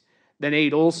needs. The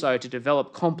need also to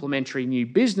develop complementary new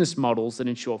business models that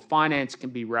ensure finance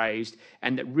can be raised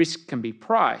and that risk can be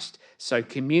priced so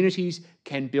communities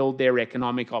can build their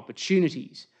economic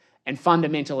opportunities and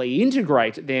fundamentally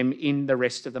integrate them in the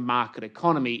rest of the market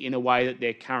economy in a way that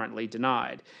they're currently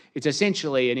denied. It's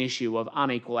essentially an issue of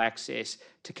unequal access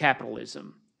to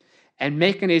capitalism. And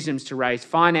mechanisms to raise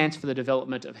finance for the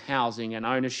development of housing and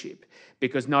ownership,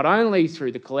 because not only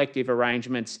through the collective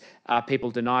arrangements are people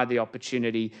denied the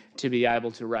opportunity to be able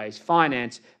to raise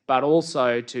finance, but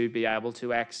also to be able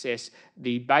to access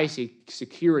the basic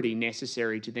security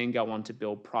necessary to then go on to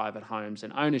build private homes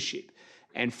and ownership.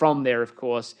 And from there, of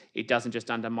course, it doesn't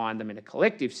just undermine them in a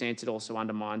collective sense, it also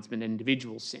undermines them in an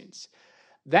individual sense.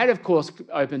 That, of course,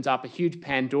 opens up a huge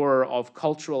Pandora of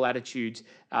cultural attitudes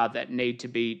that need to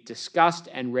be discussed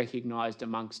and recognised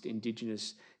amongst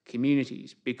Indigenous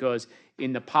communities, because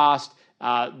in the past,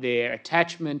 their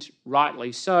attachment,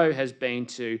 rightly so, has been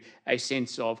to a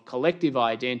sense of collective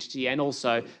identity and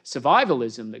also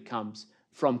survivalism that comes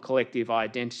from collective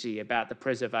identity about the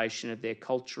preservation of their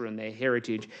culture and their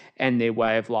heritage and their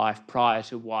way of life prior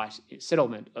to white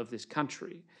settlement of this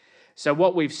country. So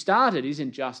what we've started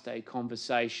isn't just a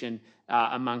conversation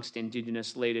amongst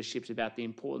Indigenous leaderships about the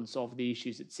importance of the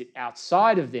issues that sit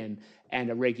outside of them and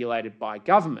are regulated by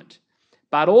government,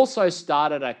 but also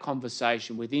started a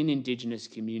conversation within Indigenous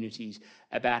communities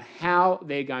about how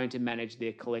they're going to manage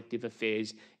their collective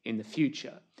affairs in the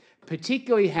future,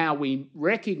 particularly how we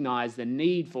recognise the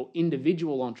need for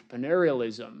individual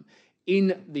entrepreneurialism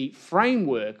in the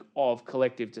framework of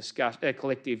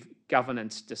collective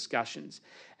governance discussions,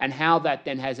 and how that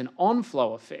then has an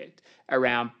on-flow effect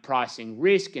around pricing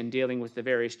risk and dealing with the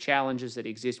various challenges that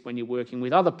exist when you're working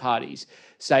with other parties,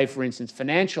 say, for instance,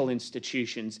 financial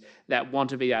institutions that want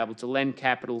to be able to lend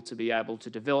capital to be able to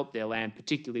develop their land,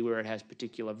 particularly where it has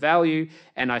particular value.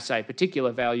 And I say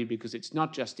particular value because it's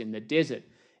not just in the desert.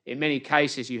 In many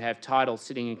cases, you have title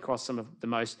sitting across some of the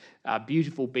most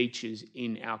beautiful beaches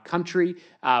in our country,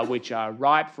 which are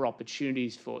ripe for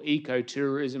opportunities for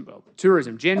ecotourism, well,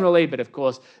 tourism generally, but of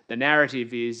course the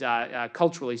narrative is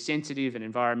culturally sensitive and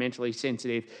environmentally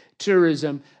sensitive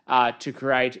tourism to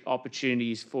create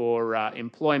opportunities for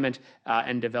employment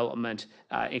and development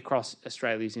across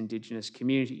Australia's Indigenous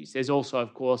communities. There's also,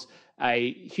 of course,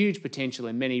 a huge potential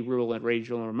in many rural and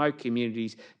regional and remote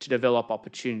communities to develop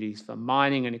opportunities for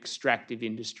mining and extractive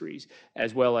industries,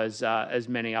 as well as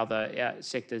many other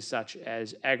sectors such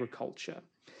as agriculture.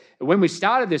 When we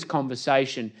started this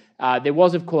conversation, there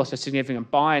was, of course, a significant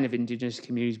buy-in of Indigenous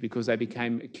communities because they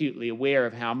became acutely aware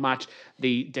of how much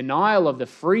the denial of the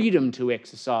freedom to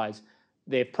exercise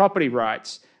their property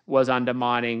rights was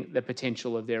undermining the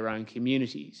potential of their own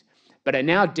communities. But it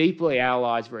now deeply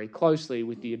allies very closely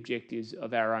with the objectives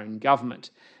of our own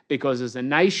government, because as a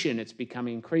nation, it's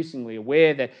becoming increasingly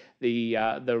aware that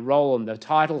the role and the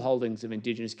title holdings of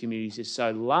Indigenous communities is so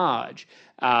large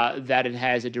that it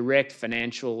has a direct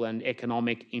financial and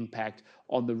economic impact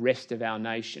on the rest of our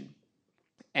nation.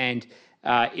 And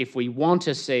if we want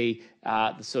to see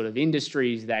the sort of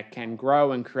industries that can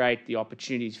grow and create the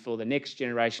opportunities for the next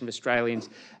generation of Australians,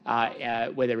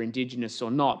 whether Indigenous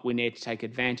or not, we need to take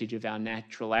advantage of our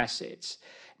natural assets.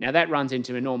 Now, that runs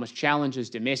into enormous challenges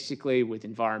domestically with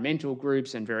environmental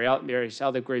groups and various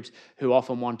other groups who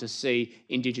often want to see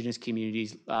Indigenous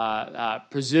communities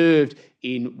preserved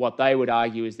in what they would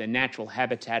argue is their natural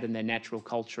habitat and their natural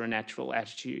culture and natural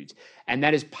attitudes. And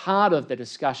that is part of the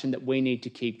discussion that we need to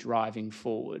keep driving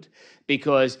forward,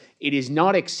 because it is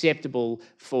not acceptable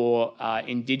for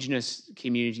Indigenous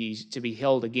communities to be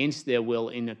held against their will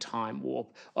in a time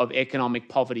warp of economic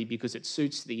poverty because it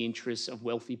suits the interests of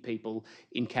wealthy people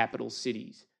in capital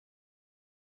cities.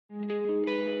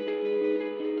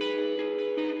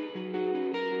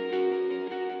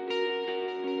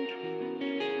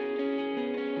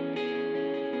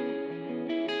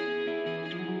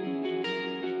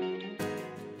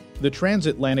 The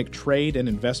Transatlantic Trade and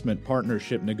Investment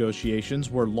Partnership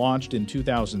negotiations were launched in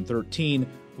 2013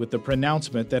 with the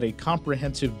pronouncement that a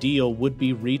comprehensive deal would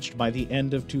be reached by the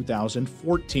end of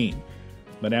 2014.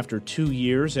 But after 2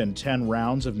 years and 10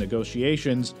 rounds of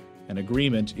negotiations, an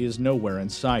agreement is nowhere in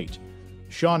sight.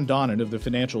 Sean Donnan of the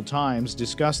Financial Times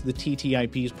discussed the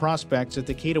TTIP's prospects at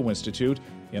the Cato Institute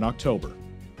in October.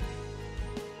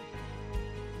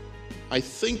 I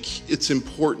think it's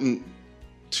important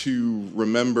to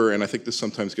remember, and I think this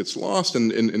sometimes gets lost in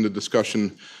the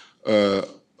discussion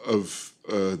of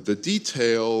the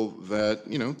detail, that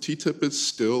TTIP is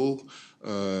still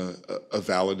a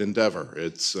valid endeavor.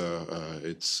 It's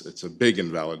a big and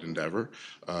valid endeavor,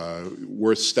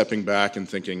 worth stepping back and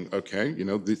thinking, okay,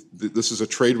 this is a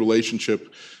trade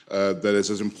relationship that is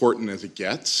as important as it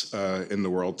gets in the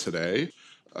world today.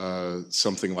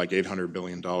 Something like $800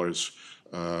 billion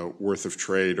worth of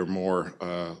trade or more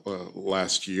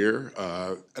last year,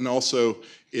 and also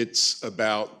it's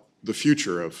about the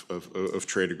future of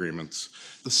trade agreements.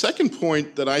 The second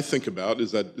point that I think about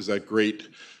is that great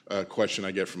question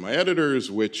I get from my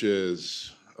editors, which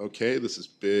is, okay, this is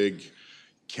big.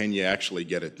 Can you actually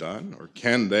get it done, or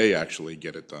can they actually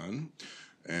get it done?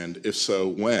 And if so,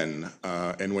 when?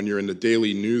 And when you're in the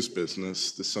daily news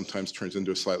business, this sometimes turns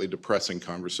into a slightly depressing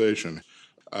conversation.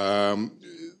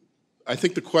 I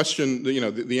think the question,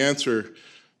 the answer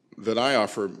that I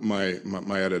offer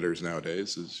my editors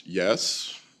nowadays is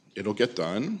yes, it'll get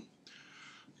done,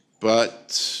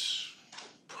 but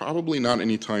probably not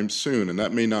anytime soon. And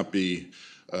that may not be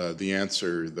the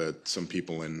answer that some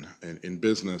people in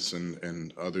business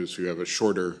and others who have a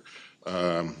shorter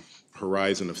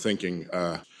horizon of thinking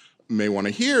may want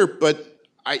to hear. But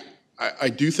I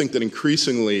do think that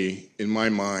increasingly, in my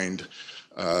mind,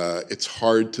 it's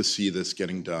hard to see this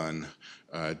getting done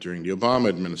during the Obama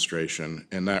administration,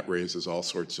 and that raises all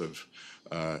sorts of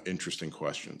interesting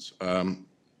questions.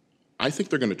 I think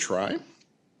they're going to try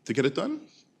to get it done.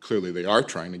 Clearly, they are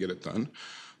trying to get it done.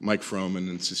 Mike Froman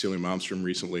and Cecilia Malmstrom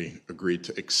recently agreed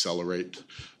to accelerate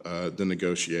the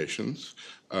negotiations.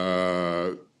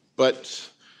 But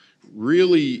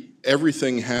really,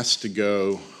 everything has to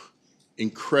go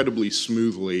incredibly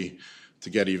smoothly to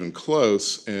get even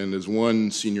close. And as one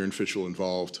senior official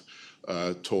involved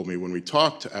told me when we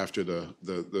talked after the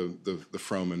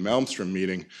Froman-Malmstrom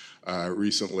meeting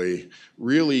recently,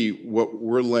 really what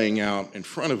we're laying out in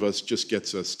front of us just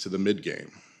gets us to the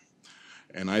mid-game.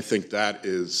 And I think that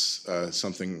is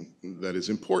something that is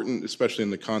important, especially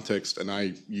in the context, and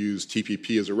I use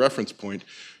TPP as a reference point.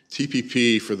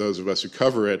 TPP, for those of us who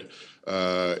cover it,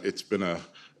 it's been a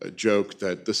joke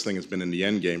that this thing has been in the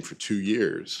end game for 2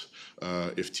 years.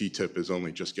 If TTIP is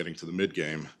only just getting to the mid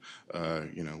game,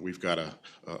 we've got a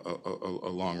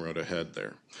long road ahead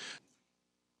there.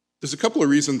 There's a couple of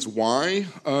reasons why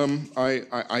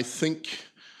I think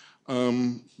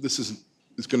this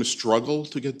is going to struggle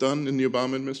to get done in the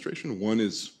Obama administration. One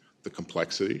is the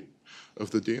complexity of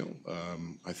the deal.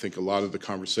 I think a lot of the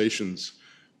conversations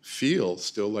feel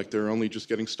still like they're only just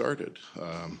getting started,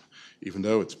 even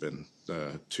though it's been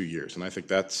 2 years, and I think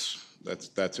that's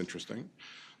interesting.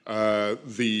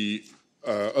 The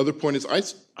other point is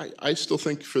I still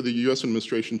think for the U.S.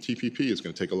 administration, TPP is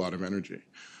going to take a lot of energy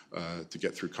to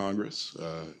get through Congress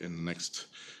in the next,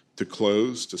 to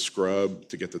close, to scrub,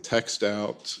 to get the text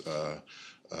out,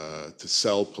 to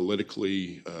sell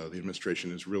politically. The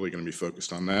administration is really going to be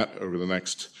focused on that over the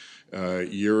next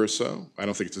year or so. I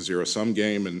don't think it's a zero-sum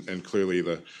game, and clearly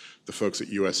the folks at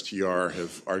USTR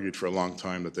have argued for a long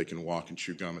time that they can walk and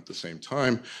chew gum at the same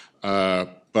time.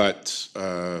 But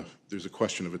there's a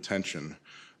question of attention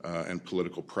and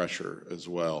political pressure as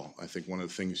well. I think one of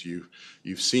the things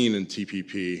you've seen in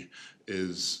TPP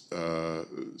is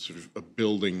sort of a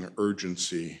building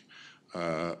urgency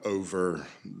over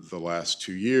the last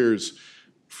 2 years.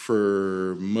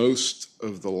 For most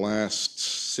of the last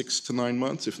 6 to 9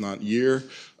 months, if not year,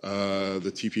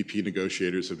 the TPP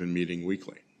negotiators have been meeting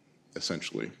weekly,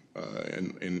 essentially,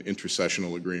 in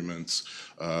intercessional agreements.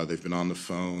 They've been on the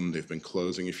phone. They've been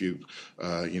closing. If you,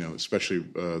 especially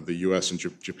the U.S. and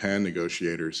Japan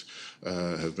negotiators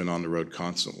have been on the road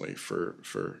constantly for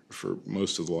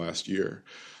most of the last year.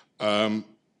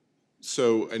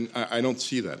 So, and I don't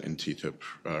see that in TTIP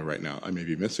right now. I may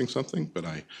be missing something, but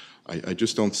I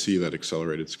just don't see that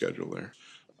accelerated schedule there.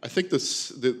 I think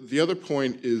the other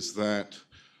point is that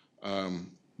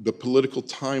the political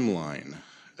timeline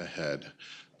ahead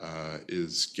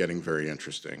is getting very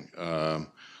interesting.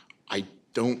 I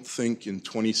don't think in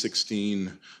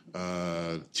 2016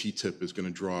 TTIP is going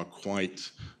to draw quite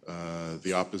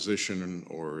the opposition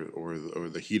or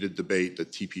the heated debate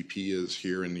that TPP is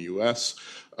here in the U.S.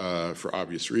 For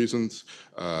obvious reasons.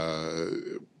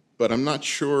 But I'm not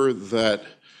sure that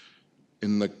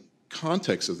in the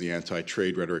context of the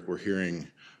anti-trade rhetoric we're hearing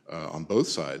on both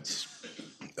sides,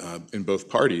 in both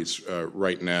parties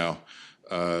right now,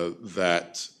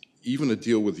 that even a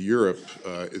deal with Europe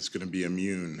is going to be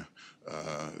immune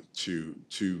to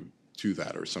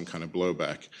that or some kind of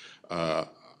blowback.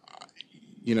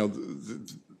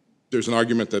 There's an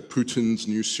argument that Putin's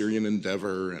new Syrian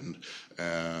endeavor and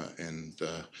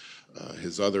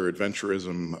his other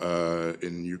adventurism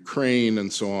in Ukraine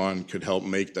and so on could help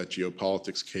make that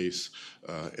geopolitics case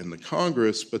in the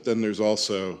Congress. But then there's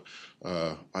also,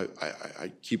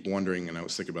 I keep wondering, and I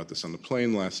was thinking about this on the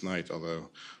plane last night, although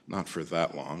not for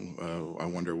that long, I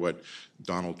wonder what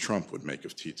Donald Trump would make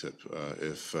of TTIP.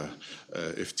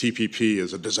 If TPP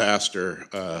is a disaster,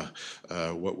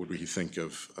 what would he think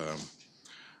of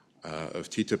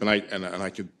TTIP? And I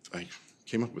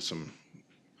came up with some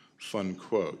fun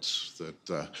quotes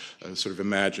that I was sort of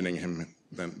imagining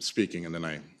them speaking, and then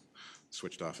I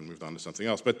switched off and moved on to something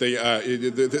else. But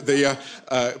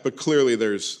but clearly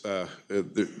there's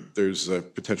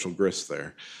potential grist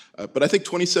there. But I think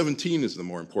 2017 is the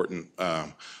more important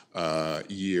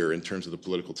year in terms of the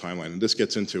political timeline, and this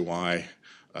gets into why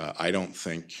I don't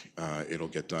think it'll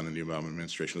get done in the Obama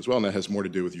administration as well, and that has more to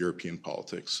do with European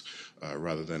politics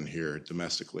rather than here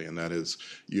domestically, and that is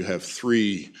you have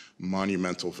 3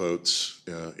 monumental votes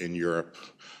in Europe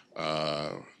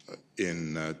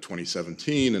in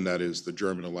 2017, and that is the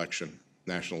German election,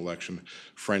 national election,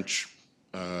 French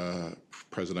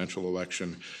presidential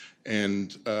election,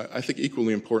 and I think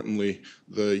equally importantly,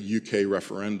 the UK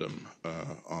referendum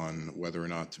on whether or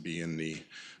not to be in the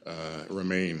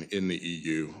remain in the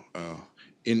EU.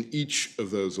 In each of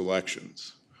those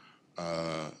elections,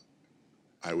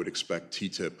 I would expect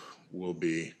TTIP will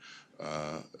be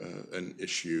an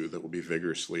issue that will be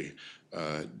vigorously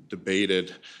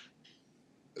debated.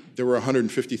 There were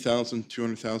 150,000,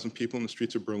 200,000 people in the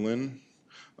streets of Berlin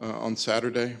on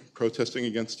Saturday protesting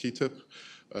against TTIP.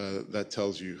 That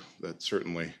tells you that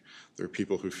certainly there are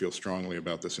people who feel strongly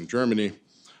about this in Germany.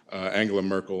 Angela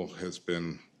Merkel has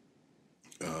been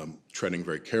treading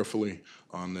very carefully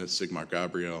on this. Sigmar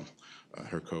Gabriel,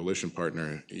 her coalition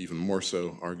partner, even more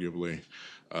so, arguably.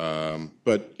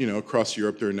 But across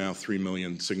Europe, there are now 3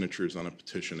 million signatures on a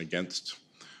petition against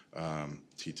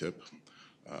TTIP,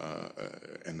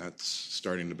 and that's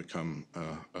starting to become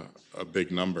a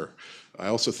big number. I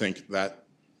also think that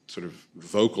sort of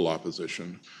vocal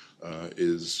opposition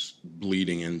is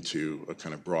bleeding into a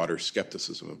kind of broader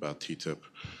skepticism about TTIP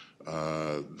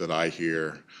that I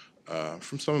hear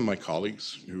from some of my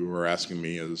colleagues who are asking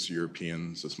me as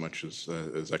Europeans as much as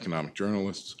economic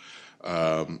journalists,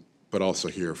 but also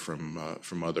hear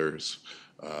from others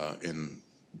in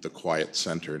the quiet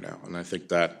center now. And I think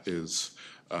that is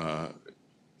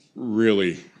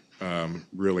really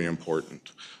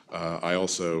important. I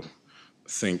also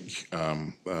think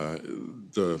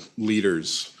the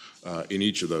leaders in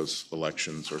each of those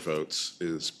elections or votes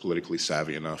is politically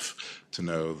savvy enough to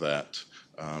know that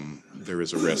there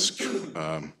is a risk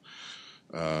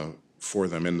for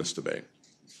them in this debate.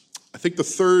 I think the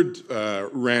third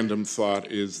random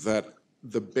thought is that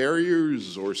the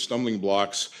barriers or stumbling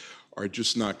blocks are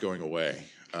just not going away.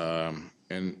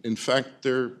 And in fact,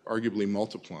 they're arguably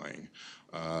multiplying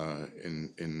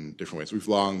in different ways. We've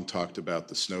long talked about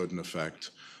the Snowden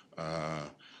effect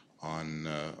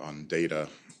on data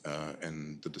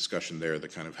and the discussion there, the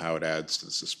kind of how it adds to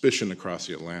the suspicion across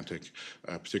the Atlantic,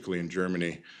 particularly in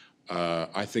Germany.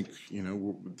 I think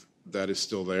that is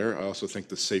still there. I also think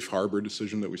the safe harbor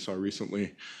decision that we saw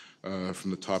recently from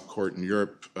the top court in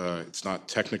Europe, it's not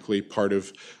technically part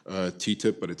of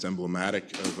TTIP, but it's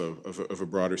emblematic of a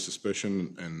broader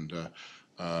suspicion. And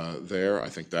there, I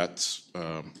think that's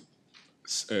a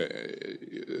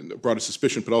broader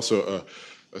suspicion, but also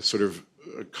a sort of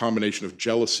a combination of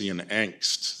jealousy and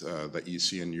angst that you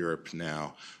see in Europe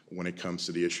now when it comes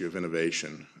to the issue of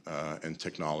innovation and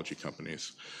technology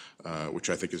companies, which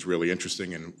I think is really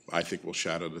interesting and I think will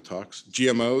shadow the talks.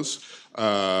 GMOs,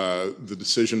 the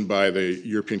decision by the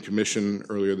European Commission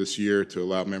earlier this year to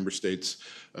allow member states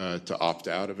to opt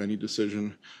out of any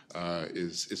decision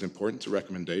is important. It's a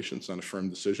recommendation. It's not a firm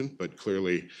decision, but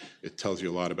clearly it tells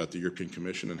you a lot about the European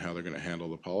Commission and how they're going to handle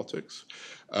the politics.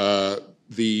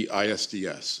 The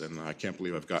ISDS, and I can't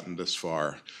believe I've gotten this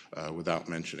far without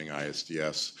mentioning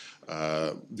ISDS,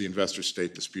 the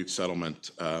investor-state dispute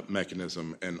settlement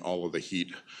mechanism and all of the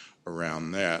heat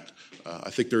around that. I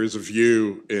think there is a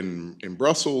view in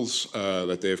Brussels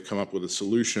that they have come up with a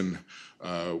solution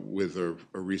with a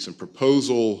recent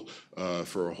proposal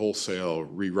for a wholesale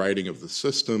rewriting of the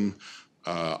system.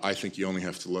 I think you only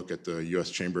have to look at the U.S.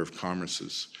 Chamber of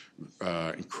Commerce's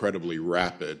incredibly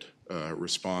rapid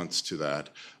response to that,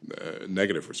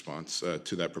 negative response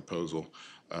to that proposal,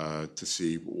 to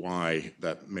see why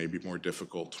that may be more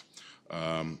difficult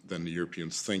than the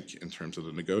Europeans think in terms of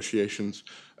the negotiations.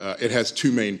 It has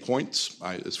two main points,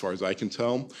 as far as I can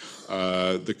tell.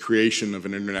 The creation of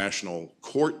an international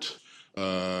court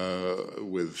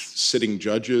with sitting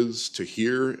judges to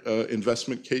hear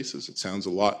investment cases. It sounds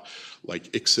a lot like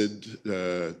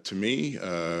ICSID to me,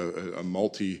 a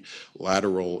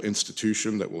multilateral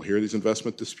institution that will hear these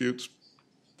investment disputes.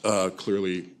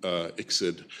 Clearly,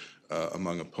 ICSID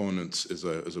among opponents is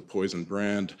a poison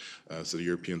brand, so the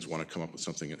Europeans want to come up with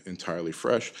something entirely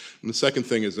fresh. And the second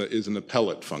thing is an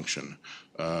appellate function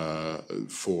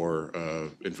for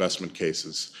investment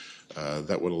cases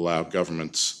that would allow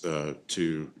governments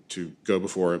to go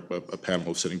before a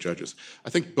panel of sitting judges. I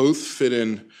think both fit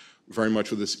in very much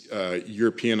with this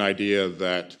European idea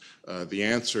that the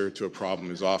answer to a problem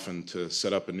is often to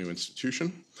set up a new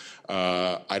institution.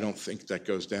 I don't think that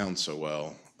goes down so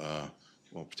well.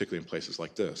 Well, particularly in places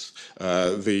like this,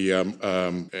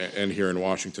 and here in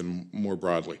Washington more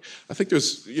broadly. I think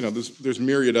there's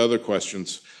myriad other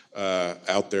questions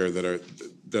out there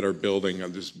that are building.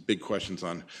 There's big questions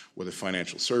on whether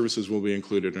financial services will be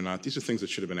included or not. These are things that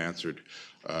should have been answered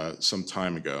some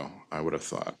time ago, I would have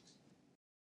thought.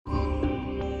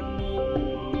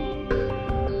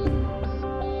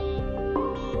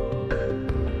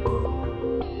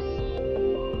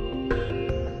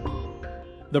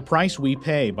 The price we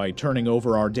pay by turning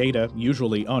over our data,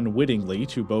 usually unwittingly,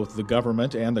 to both the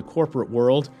government and the corporate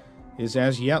world is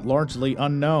as yet largely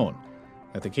unknown.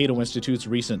 At the Cato Institute's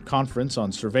recent conference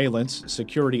on surveillance,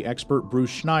 security expert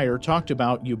Bruce Schneier talked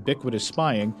about ubiquitous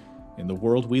spying in the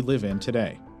world we live in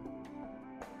today.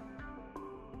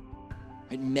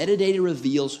 Metadata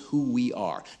reveals who we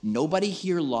are. Nobody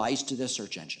here lies to their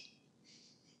search engine.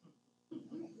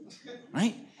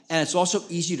 Right? And it's also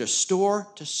easier to store,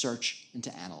 to search, and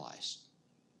to analyze.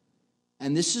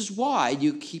 And this is why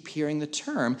you keep hearing the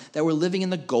term that we're living in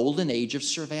the golden age of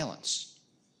surveillance.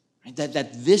 Right?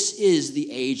 That this is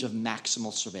the age of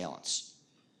maximal surveillance.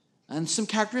 And some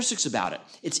characteristics about it.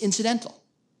 It's incidental.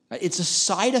 Right? It's a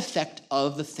side effect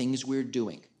of the things we're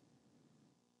doing.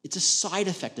 It's a side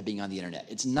effect of being on the internet.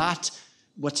 It's not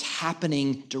what's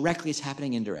happening directly, it's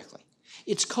happening indirectly.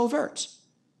 It's covert.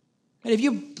 And if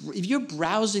you're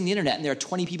browsing the internet and there are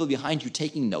 20 people behind you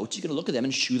taking notes, you're going to look at them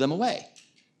and shoo them away.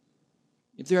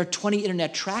 If there are 20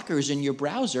 internet trackers in your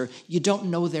browser, you don't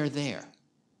know they're there.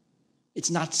 It's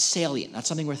not salient, not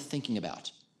something we're thinking about.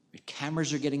 Your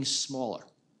cameras are getting smaller.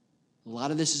 A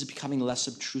lot of this is becoming less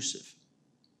obtrusive.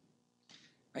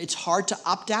 It's hard to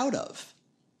opt out of.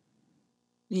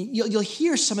 I mean, you'll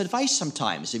hear some advice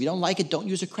sometimes. If you don't like it, don't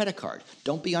use a credit card.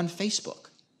 Don't be on Facebook.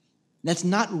 And that's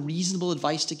not reasonable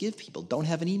advice to give people. Don't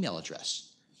have an email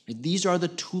address. These are the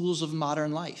tools of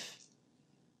modern life.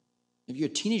 If you're a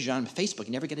teenager on Facebook,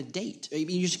 you never get a date. I mean,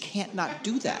 you just can't not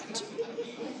do that.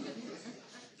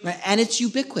 Right? And it's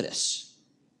ubiquitous.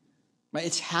 Right?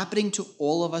 It's happening to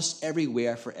all of us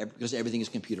everywhere because everything is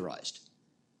computerized.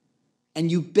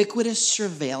 And ubiquitous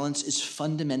surveillance is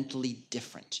fundamentally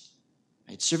different.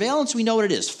 Right? Surveillance, we know what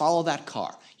it is. Follow that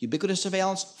car. Ubiquitous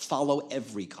surveillance, follow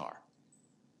every car.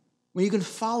 When you can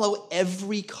follow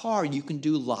every car, you can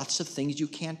do lots of things you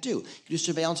can't do. You can do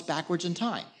surveillance backwards in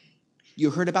time. You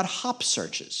heard about hop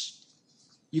searches.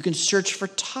 You can search for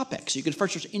topics. You can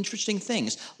search for interesting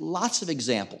things. Lots of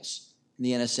examples in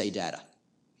the NSA data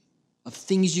of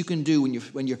things you can do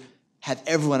when you have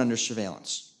everyone under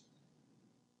surveillance.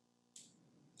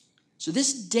 So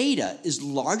this data is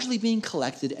largely being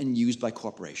collected and used by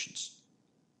corporations.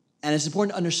 And it's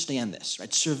important to understand this,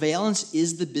 right? Surveillance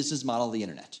is the business model of the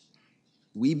internet.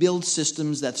 We build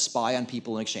systems that spy on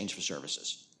people in exchange for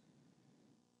services.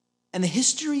 And the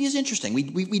history is interesting.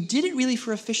 We did it really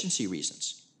for efficiency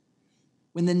reasons.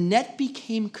 When the net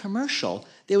became commercial,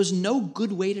 there was no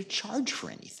good way to charge for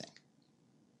anything.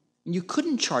 You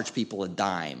couldn't charge people a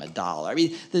dime, a dollar. I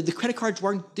mean, the credit cards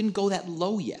didn't go that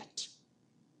low yet.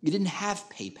 You didn't have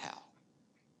PayPal.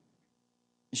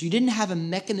 So you didn't have a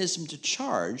mechanism to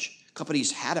charge.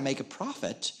 Companies had to make a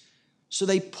profit. So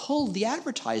they pulled the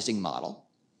advertising model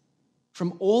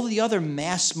from all the other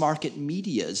mass market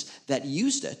medias that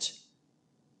used it.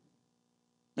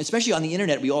 Especially on the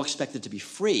internet, we all expect it to be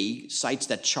free. Sites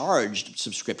that charged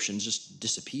subscriptions just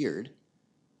disappeared.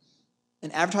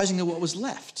 And advertising is what was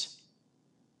left.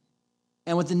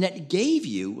 And what the net gave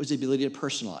you was the ability to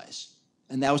personalize.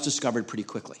 And that was discovered pretty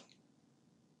quickly.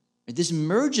 This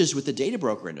merges with the data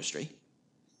broker industry,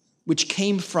 which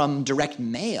came from direct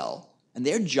mail, and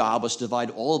their job was to divide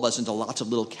all of us into lots of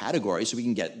little categories so we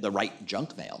can get the right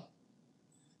junk mail.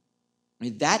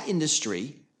 That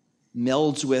industry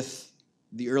melds with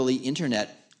the early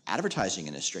internet advertising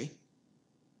industry,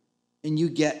 and you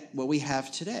get what we have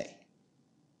today.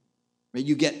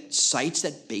 You get sites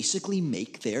that basically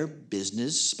make their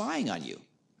business spying on you.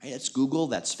 That's Google,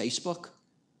 that's Facebook.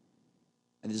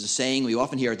 And there's a saying we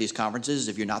often hear at these conferences,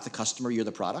 if you're not the customer, you're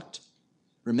the product.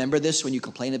 Remember this when you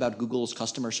complain about Google's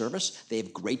customer service. They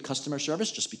have great customer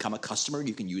service. Just become a customer and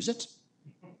you can use it.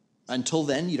 Until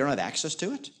then, you don't have access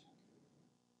to it.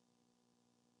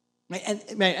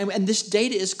 And this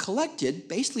data is collected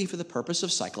basically for the purpose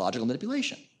of psychological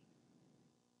manipulation.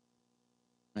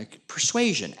 Like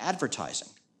persuasion, advertising,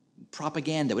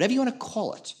 propaganda, whatever you want to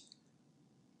call it.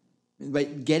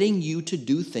 Right? Getting you to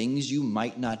do things you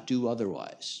might not do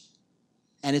otherwise.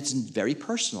 And it's very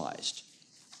personalized.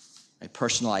 Right?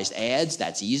 Personalized ads,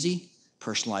 that's easy.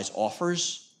 Personalized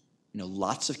offers,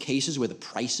 lots of cases where the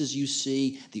prices you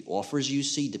see, the offers you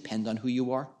see depend on who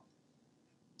you are.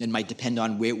 It might depend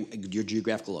on where your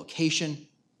geographical location,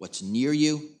 what's near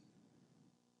you.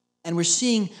 And we're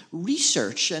seeing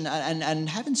research, and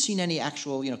haven't seen any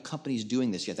actual companies doing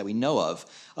this yet that we know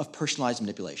of personalized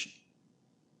manipulation.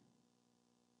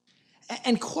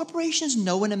 And corporations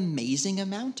know an amazing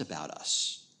amount about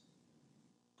us.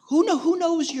 Who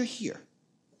knows you're here?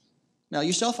 Now,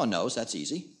 your cell phone knows, that's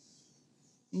easy.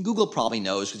 And Google probably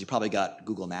knows because you probably got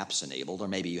Google Maps enabled, or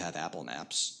maybe you have Apple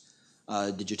Maps.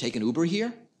 Did you take an Uber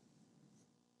here?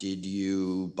 Did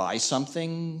you buy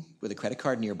something with a credit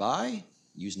card nearby?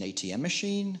 Use an ATM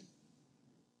machine?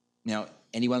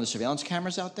 Any one of the surveillance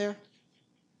cameras out there?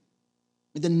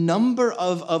 The number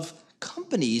of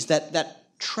companies that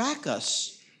track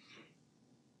us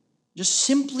just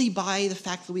simply by the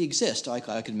fact that we exist.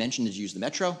 I could mention to use the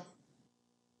Metro.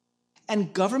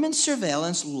 And government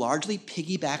surveillance largely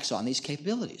piggybacks on these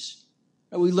capabilities.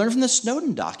 We learn from the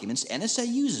Snowden documents, NSA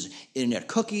uses internet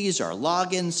cookies, our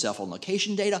logins, cell phone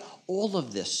location data, all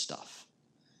of this stuff.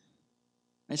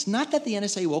 And it's not that the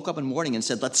NSA woke up in the morning and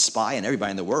said, let's spy on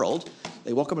everybody in the world.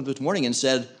 They woke up this morning and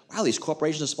said, wow, these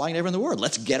corporations are spying on everyone in the world.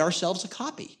 Let's get ourselves a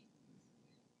copy.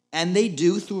 And they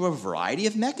do through a variety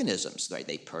of mechanisms. Right?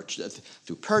 They purchase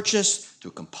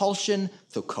through compulsion,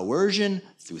 through coercion,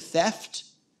 through theft,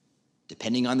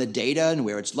 depending on the data and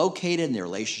where it's located and their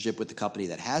relationship with the company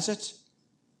that has it.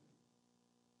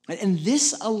 And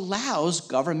this allows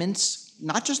governments,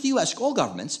 not just the US, all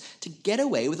governments, to get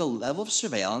away with a level of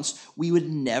surveillance we would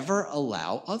never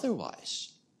allow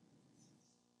otherwise.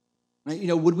 Right?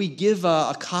 Would we give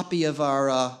a copy of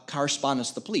our correspondence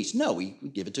to the police? No, we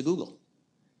give it to Google.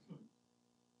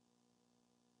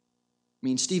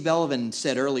 Steve Belvin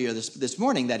said earlier this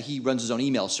morning that he runs his own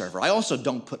email server. I also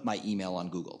don't put my email on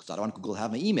Google because I don't want Google to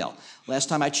have my email. Last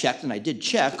time I checked, and I did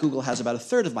check, Google has about a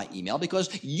third of my email because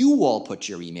you all put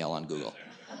your email on Google.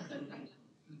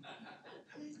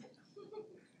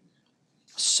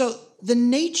 So the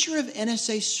nature of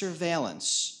NSA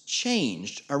surveillance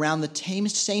changed around the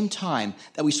same time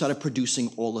that we started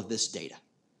producing all of this data.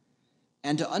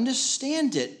 And to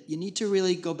understand it, you need to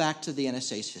really go back to the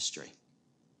NSA's history.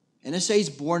 NSA is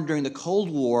born during the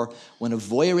Cold War when a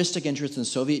voyeuristic interest in the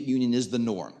Soviet Union is the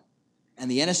norm.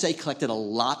 And the NSA collected a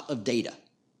lot of data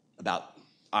about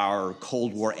our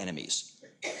Cold War enemies.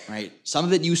 Right? Some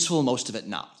of it useful, most of it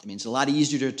not. It's a lot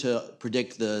easier to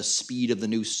predict the speed of the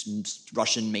new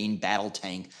Russian main battle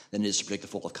tank than it is to predict the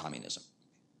fall of communism.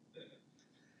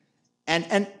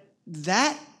 And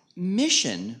that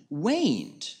mission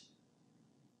waned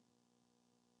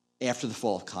after the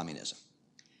fall of communism.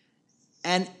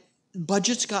 And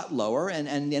budgets got lower,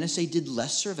 and the NSA did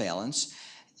less surveillance.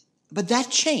 But that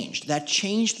changed. That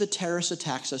changed the terrorist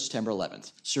attacks of September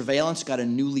 11th. Surveillance got a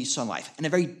new lease on life, and a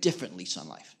very different lease on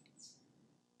life.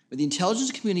 But the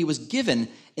intelligence community was given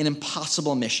an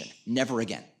impossible mission. Never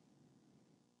again.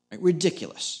 Right?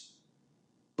 Ridiculous.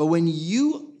 But when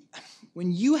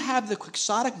you have the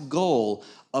quixotic goal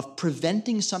of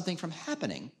preventing something from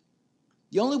happening,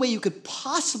 the only way you could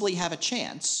possibly have a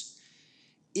chance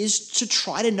is to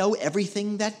try to know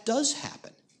everything that does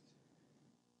happen.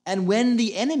 And when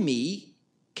the enemy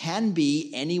can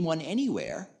be anyone,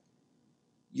 anywhere,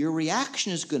 your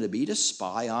reaction is going to be to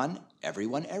spy on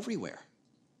everyone, everywhere.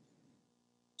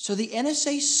 So the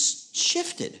NSA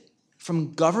shifted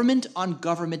from government on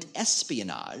government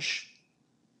espionage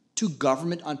to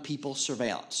government on people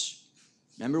surveillance.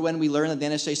 Remember when we learned that the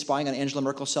NSA is spying on Angela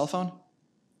Merkel's cell phone?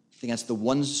 think that's the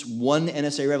one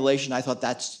NSA revelation. I thought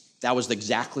that was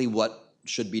exactly what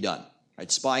should be done.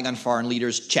 Right? Spying on foreign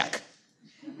leaders, check.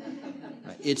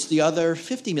 Right? It's the other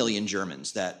 50 million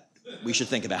Germans that we should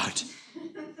think about.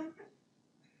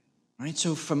 Right?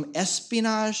 So from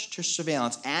espionage to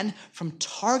surveillance, and from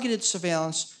targeted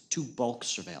surveillance to bulk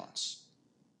surveillance.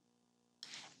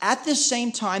 At the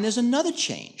same time, there's another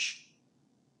change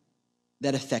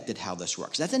that affected how this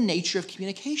works. That's the nature of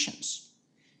communications.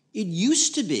 It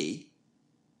used to be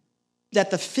that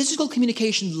the physical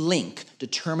communication link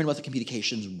determined what the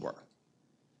communications were.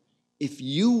 If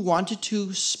you wanted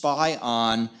to spy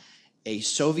on a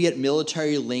Soviet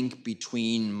military link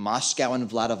between Moscow and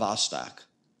Vladivostok,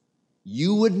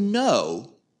 you would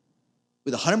know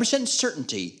with 100%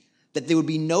 certainty that there would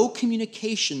be no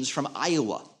communications from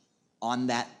Iowa on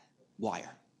that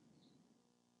wire.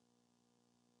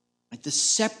 Like the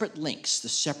separate links, the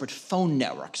separate phone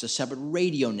networks, the separate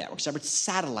radio networks, separate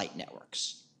satellite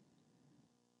networks,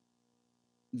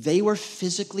 they were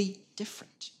physically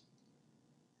different.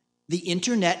 The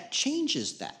internet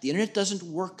changes that. The internet doesn't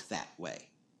work that way.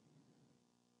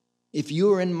 If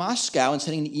you are in Moscow and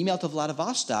sending an email to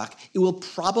Vladivostok, it will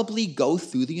probably go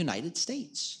through the United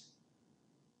States.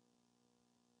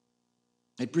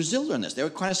 Like Brazil learned this. They were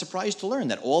kind of surprised to learn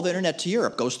that all the internet to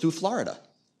Europe goes through Florida.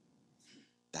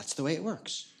 That's the way it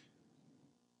works.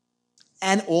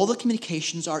 And all the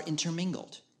communications are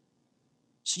intermingled.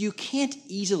 So you can't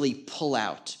easily pull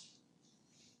out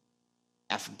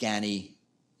Afghani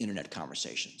internet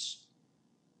conversations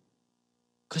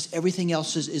because everything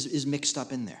else is mixed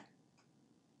up in there.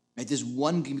 Right? There's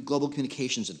one global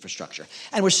communications infrastructure.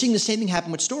 And we're seeing the same thing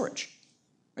happen with storage.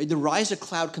 Right? The rise of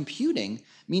cloud computing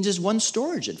means there's one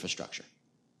storage infrastructure.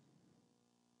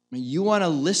 I mean, you want to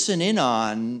listen in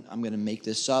on, I'm going to make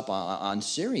this up, on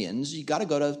Syrians, you got to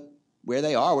go to where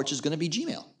they are, which is going to be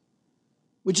Gmail,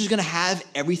 which is going to have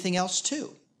everything else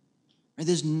too. Right?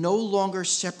 There's no longer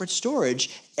separate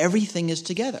storage. Everything is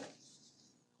together.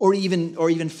 Or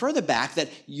even further back, that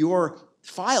your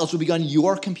files will be on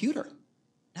your computer.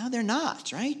 Now they're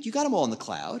not, right? You got them all in the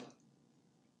cloud.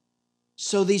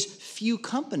 So these few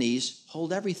companies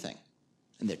hold everything.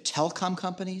 And they're telecom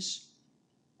companies,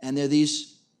 and they're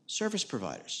these service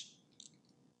providers.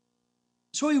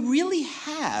 So what we really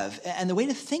have, and the way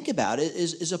to think about it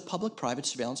is a public-private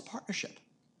surveillance partnership.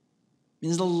 I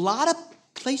mean, there's a lot of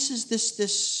places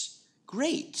this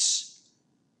grates,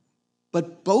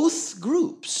 but both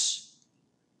groups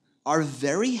are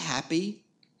very happy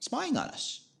spying on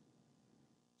us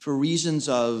for reasons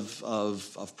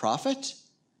of profit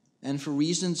and for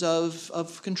reasons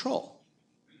of control.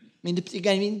 I mean,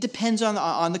 again, it depends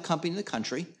on the company and the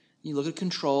country. You look at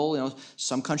control,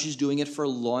 some countries doing it for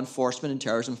law enforcement and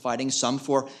terrorism fighting, some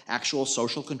for actual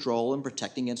social control and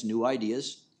protecting against new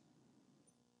ideas.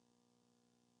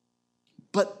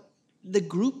 But the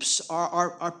groups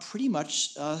are pretty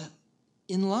much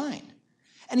in line.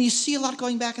 And you see a lot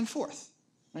going back and forth.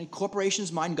 Right?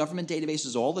 Corporations mine government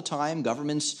databases all the time.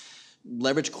 Governments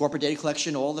leverage corporate data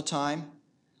collection all the time.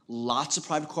 Lots of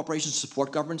private corporations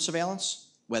support government surveillance,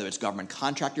 whether it's government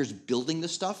contractors building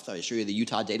this stuff. I assure you the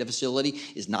Utah data facility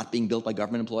is not being built by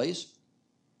government employees.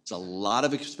 It's a lot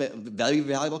of very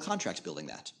valuable contracts building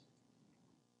that.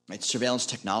 Right? Surveillance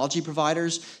technology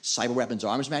providers, cyber weapons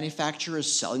arms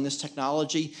manufacturers selling this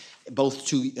technology, both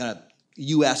to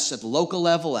U.S. at the local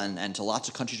level and to lots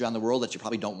of countries around the world that you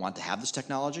probably don't want to have this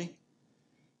technology.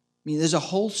 I mean, there's a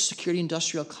whole security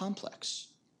industrial complex.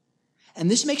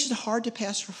 And this makes it hard to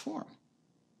pass reform.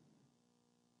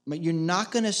 But you're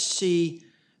not going to see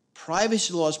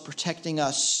privacy laws protecting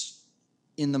us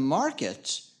in the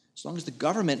market as long as the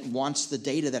government wants the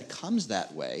data that comes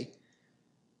that way.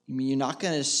 I mean, you're not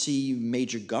going to see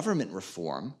major government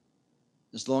reform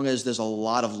as long as there's a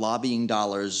lot of lobbying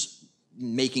dollars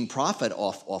making profit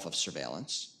off of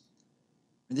surveillance.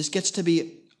 And this gets to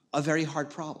be a very hard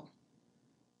problem.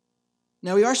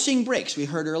 Now, we are seeing breaks. We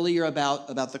heard earlier about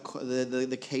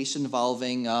the case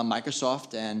involving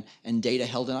Microsoft and data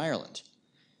held in Ireland.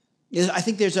 I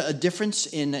think there's a difference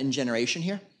in generation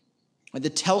here. The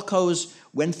telcos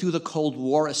went through the Cold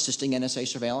War assisting NSA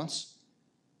surveillance.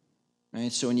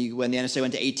 Right? So when the NSA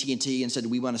went to AT&T and said,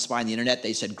 we want to spy on the internet,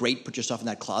 they said, great, put your stuff in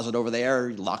that closet over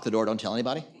there, lock the door, don't tell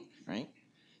anybody. Right?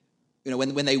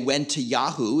 When they went to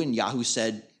Yahoo and Yahoo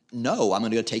said, no, I'm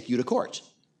going to go take you to court.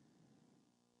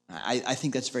 I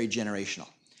think that's very generational.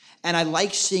 And I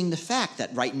like seeing the fact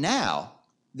that right now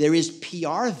there is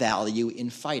PR value in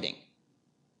fighting.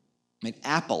 I mean,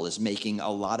 Apple is making a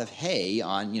lot of hay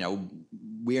on,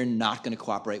 we're not going to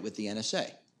cooperate with the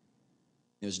NSA.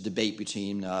 There was a debate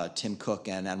between Tim Cook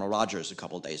and Admiral Rogers a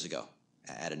couple of days ago.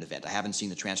 at an event. I haven't seen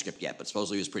the transcript yet, but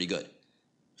supposedly it was pretty good.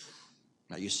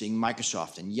 Now you're seeing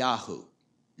Microsoft and Yahoo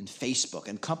and Facebook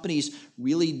and companies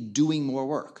really doing more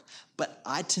work. But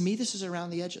to me, this is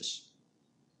around the edges.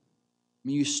 I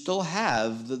mean, you still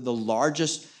have the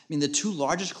largest, the two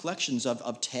largest collections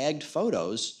of tagged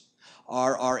photos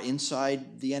are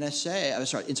inside the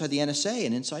NSA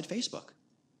and inside Facebook.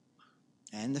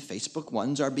 And the Facebook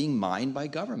ones are being mined by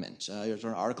government. There's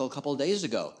an article a couple of days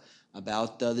ago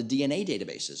about the DNA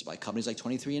databases by companies like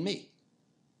 23andMe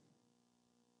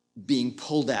being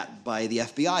pulled at by the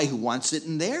FBI, who wants it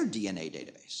in their DNA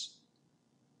database.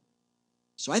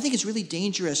 So I think it's really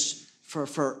dangerous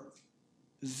for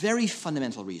very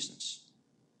fundamental reasons.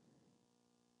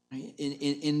 Right?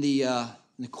 In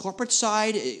the corporate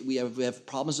side, we have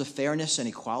problems of fairness and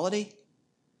equality.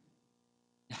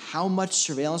 How much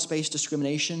surveillance-based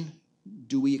discrimination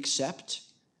do we accept?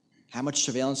 How much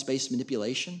surveillance-based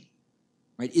manipulation?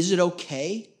 Right? Is it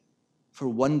okay for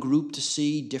one group to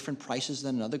see different prices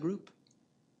than another group?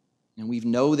 And we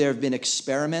know there have been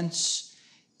experiments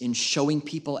in showing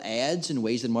people ads in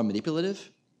ways that are more manipulative.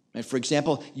 Right? For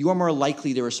example, you are more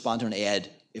likely to respond to an ad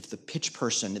if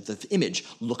the image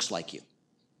looks like you.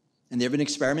 And there have been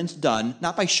experiments done,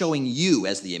 not by showing you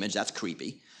as the image, that's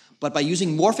creepy, but by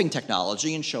using morphing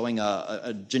technology and showing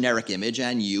a generic image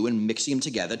and you and mixing them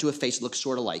together to a face that looks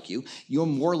sort of like you, you're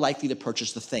more likely to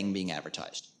purchase the thing being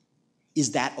advertised.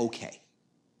 Is that okay?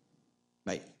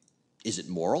 Right? Is it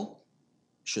moral?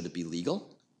 Should it be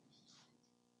legal?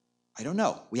 I don't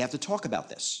know. We have to talk about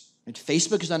this. Right?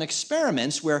 Facebook has done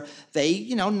experiments where they,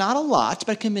 not a lot,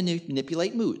 but can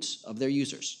manipulate moods of their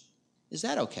users. Is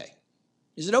that okay?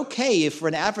 Is it okay for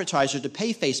an advertiser to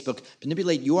pay Facebook to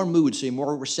manipulate your mood so you're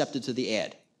more receptive to the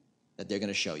ad that they're going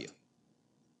to show you?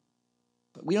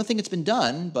 But we don't think it's been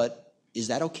done, but is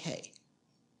that okay?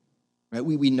 Right?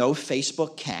 We know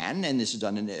Facebook can, and this is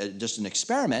done in just an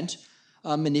experiment,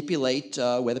 manipulate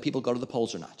whether people go to the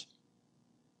polls or not.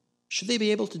 Should they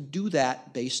be able to do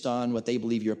that based on what they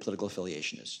believe your political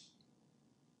affiliation is?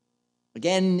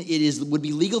 Again, would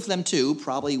be legal for them too,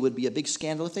 probably would be a big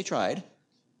scandal if they tried,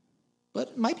 but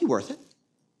it might be worth it.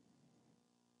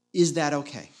 Is that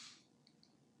okay?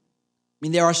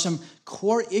 There are some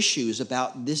core issues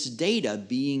about this data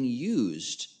being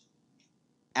used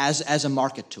as a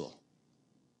market tool.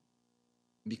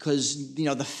 Because,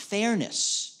 the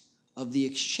fairness of the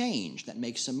exchange that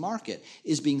makes a market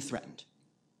is being threatened.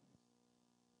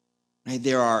 Right?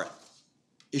 There are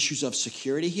issues of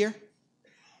security here.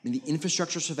 The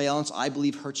infrastructure surveillance, I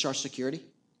believe, hurts our security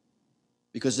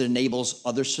because it enables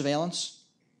other surveillance.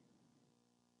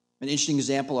 An interesting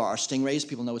example are our stingrays.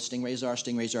 People know what stingrays are.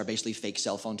 Stingrays are basically fake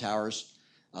cell phone towers.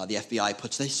 The FBI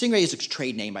the Stingray is a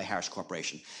trade name by Harris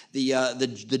Corporation.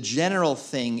 The general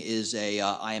thing is a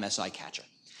IMSI catcher.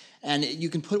 And you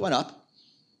can put one up,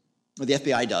 or the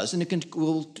FBI does, and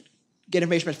will get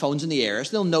information about phones in the air,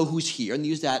 so they'll know who's here and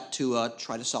use that to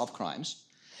try to solve crimes.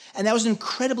 And that was an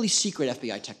incredibly secret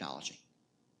FBI technology.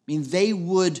 They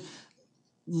would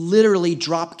literally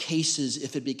drop cases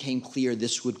if it became clear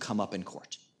this would come up in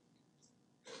court.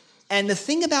 And the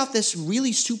thing about this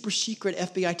really super secret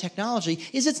FBI technology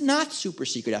is it's not super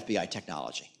secret FBI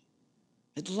technology.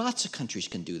 Lots of countries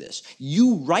can do this.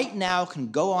 You right now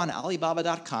can go on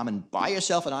Alibaba.com and buy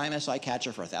yourself an IMSI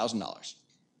catcher for $1,000. A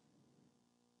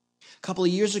couple of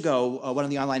years ago, one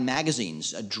of the online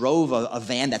magazines drove a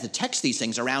van that detects these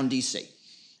things around D.C.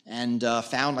 and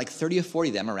found like 30 or 40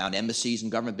 of them around embassies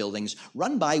and government buildings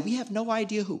run by we have no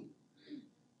idea who.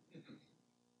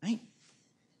 Right?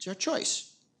 It's our choice.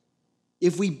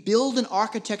 If we build an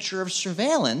architecture of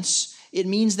surveillance, it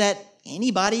means that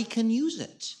anybody can use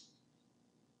it.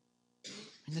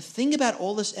 And the thing about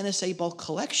all this NSA bulk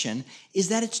collection is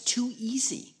that it's too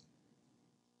easy.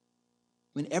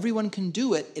 When everyone can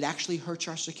do it, it actually hurts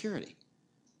our security.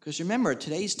 Because remember,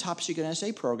 today's top secret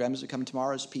NSA programs that come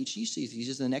tomorrow's PhD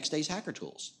theses and the next day's hacker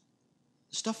tools.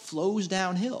 The stuff flows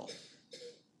downhill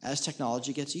as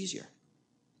technology gets easier.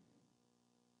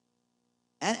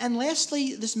 And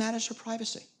lastly, this matters for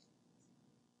privacy.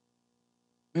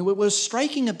 What was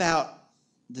striking about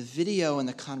the video and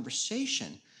the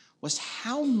conversation was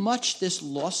how much this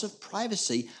loss of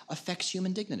privacy affects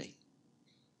human dignity.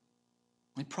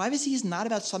 Privacy is not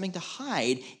about something to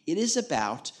hide. It is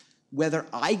about whether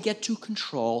I get to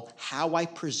control how I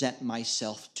present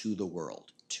myself to the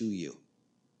world, to you.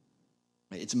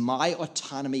 It's my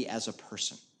autonomy as a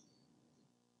person,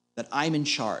 that I'm in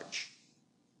charge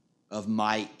of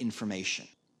my information,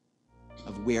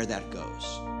 of where that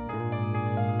goes.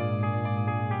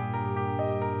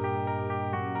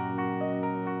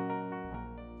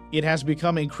 It has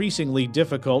become increasingly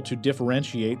difficult to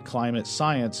differentiate climate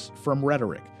science from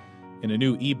rhetoric. In a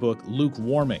new ebook,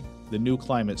 Lukewarming, the New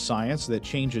Climate Science That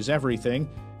Changes Everything,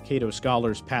 Cato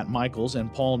scholars Pat Michaels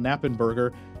and Paul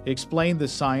Knappenberger explain the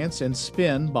science and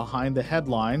spin behind the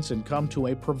headlines and come to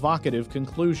a provocative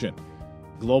conclusion.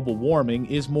 Global warming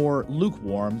is more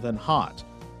lukewarm than hot.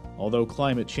 Although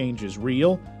climate change is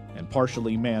real and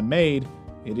partially man-made,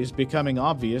 it is becoming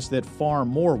obvious that far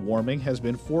more warming has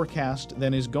been forecast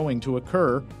than is going to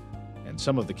occur, and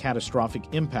some of the catastrophic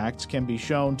impacts can be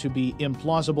shown to be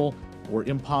implausible or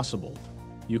impossible.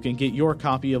 You can get your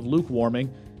copy of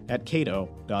Lukewarming at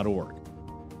cato.org.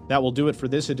 That will do it for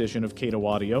this edition of Cato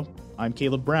Audio. I'm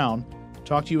Caleb Brown.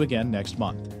 Talk to you again next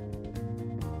month.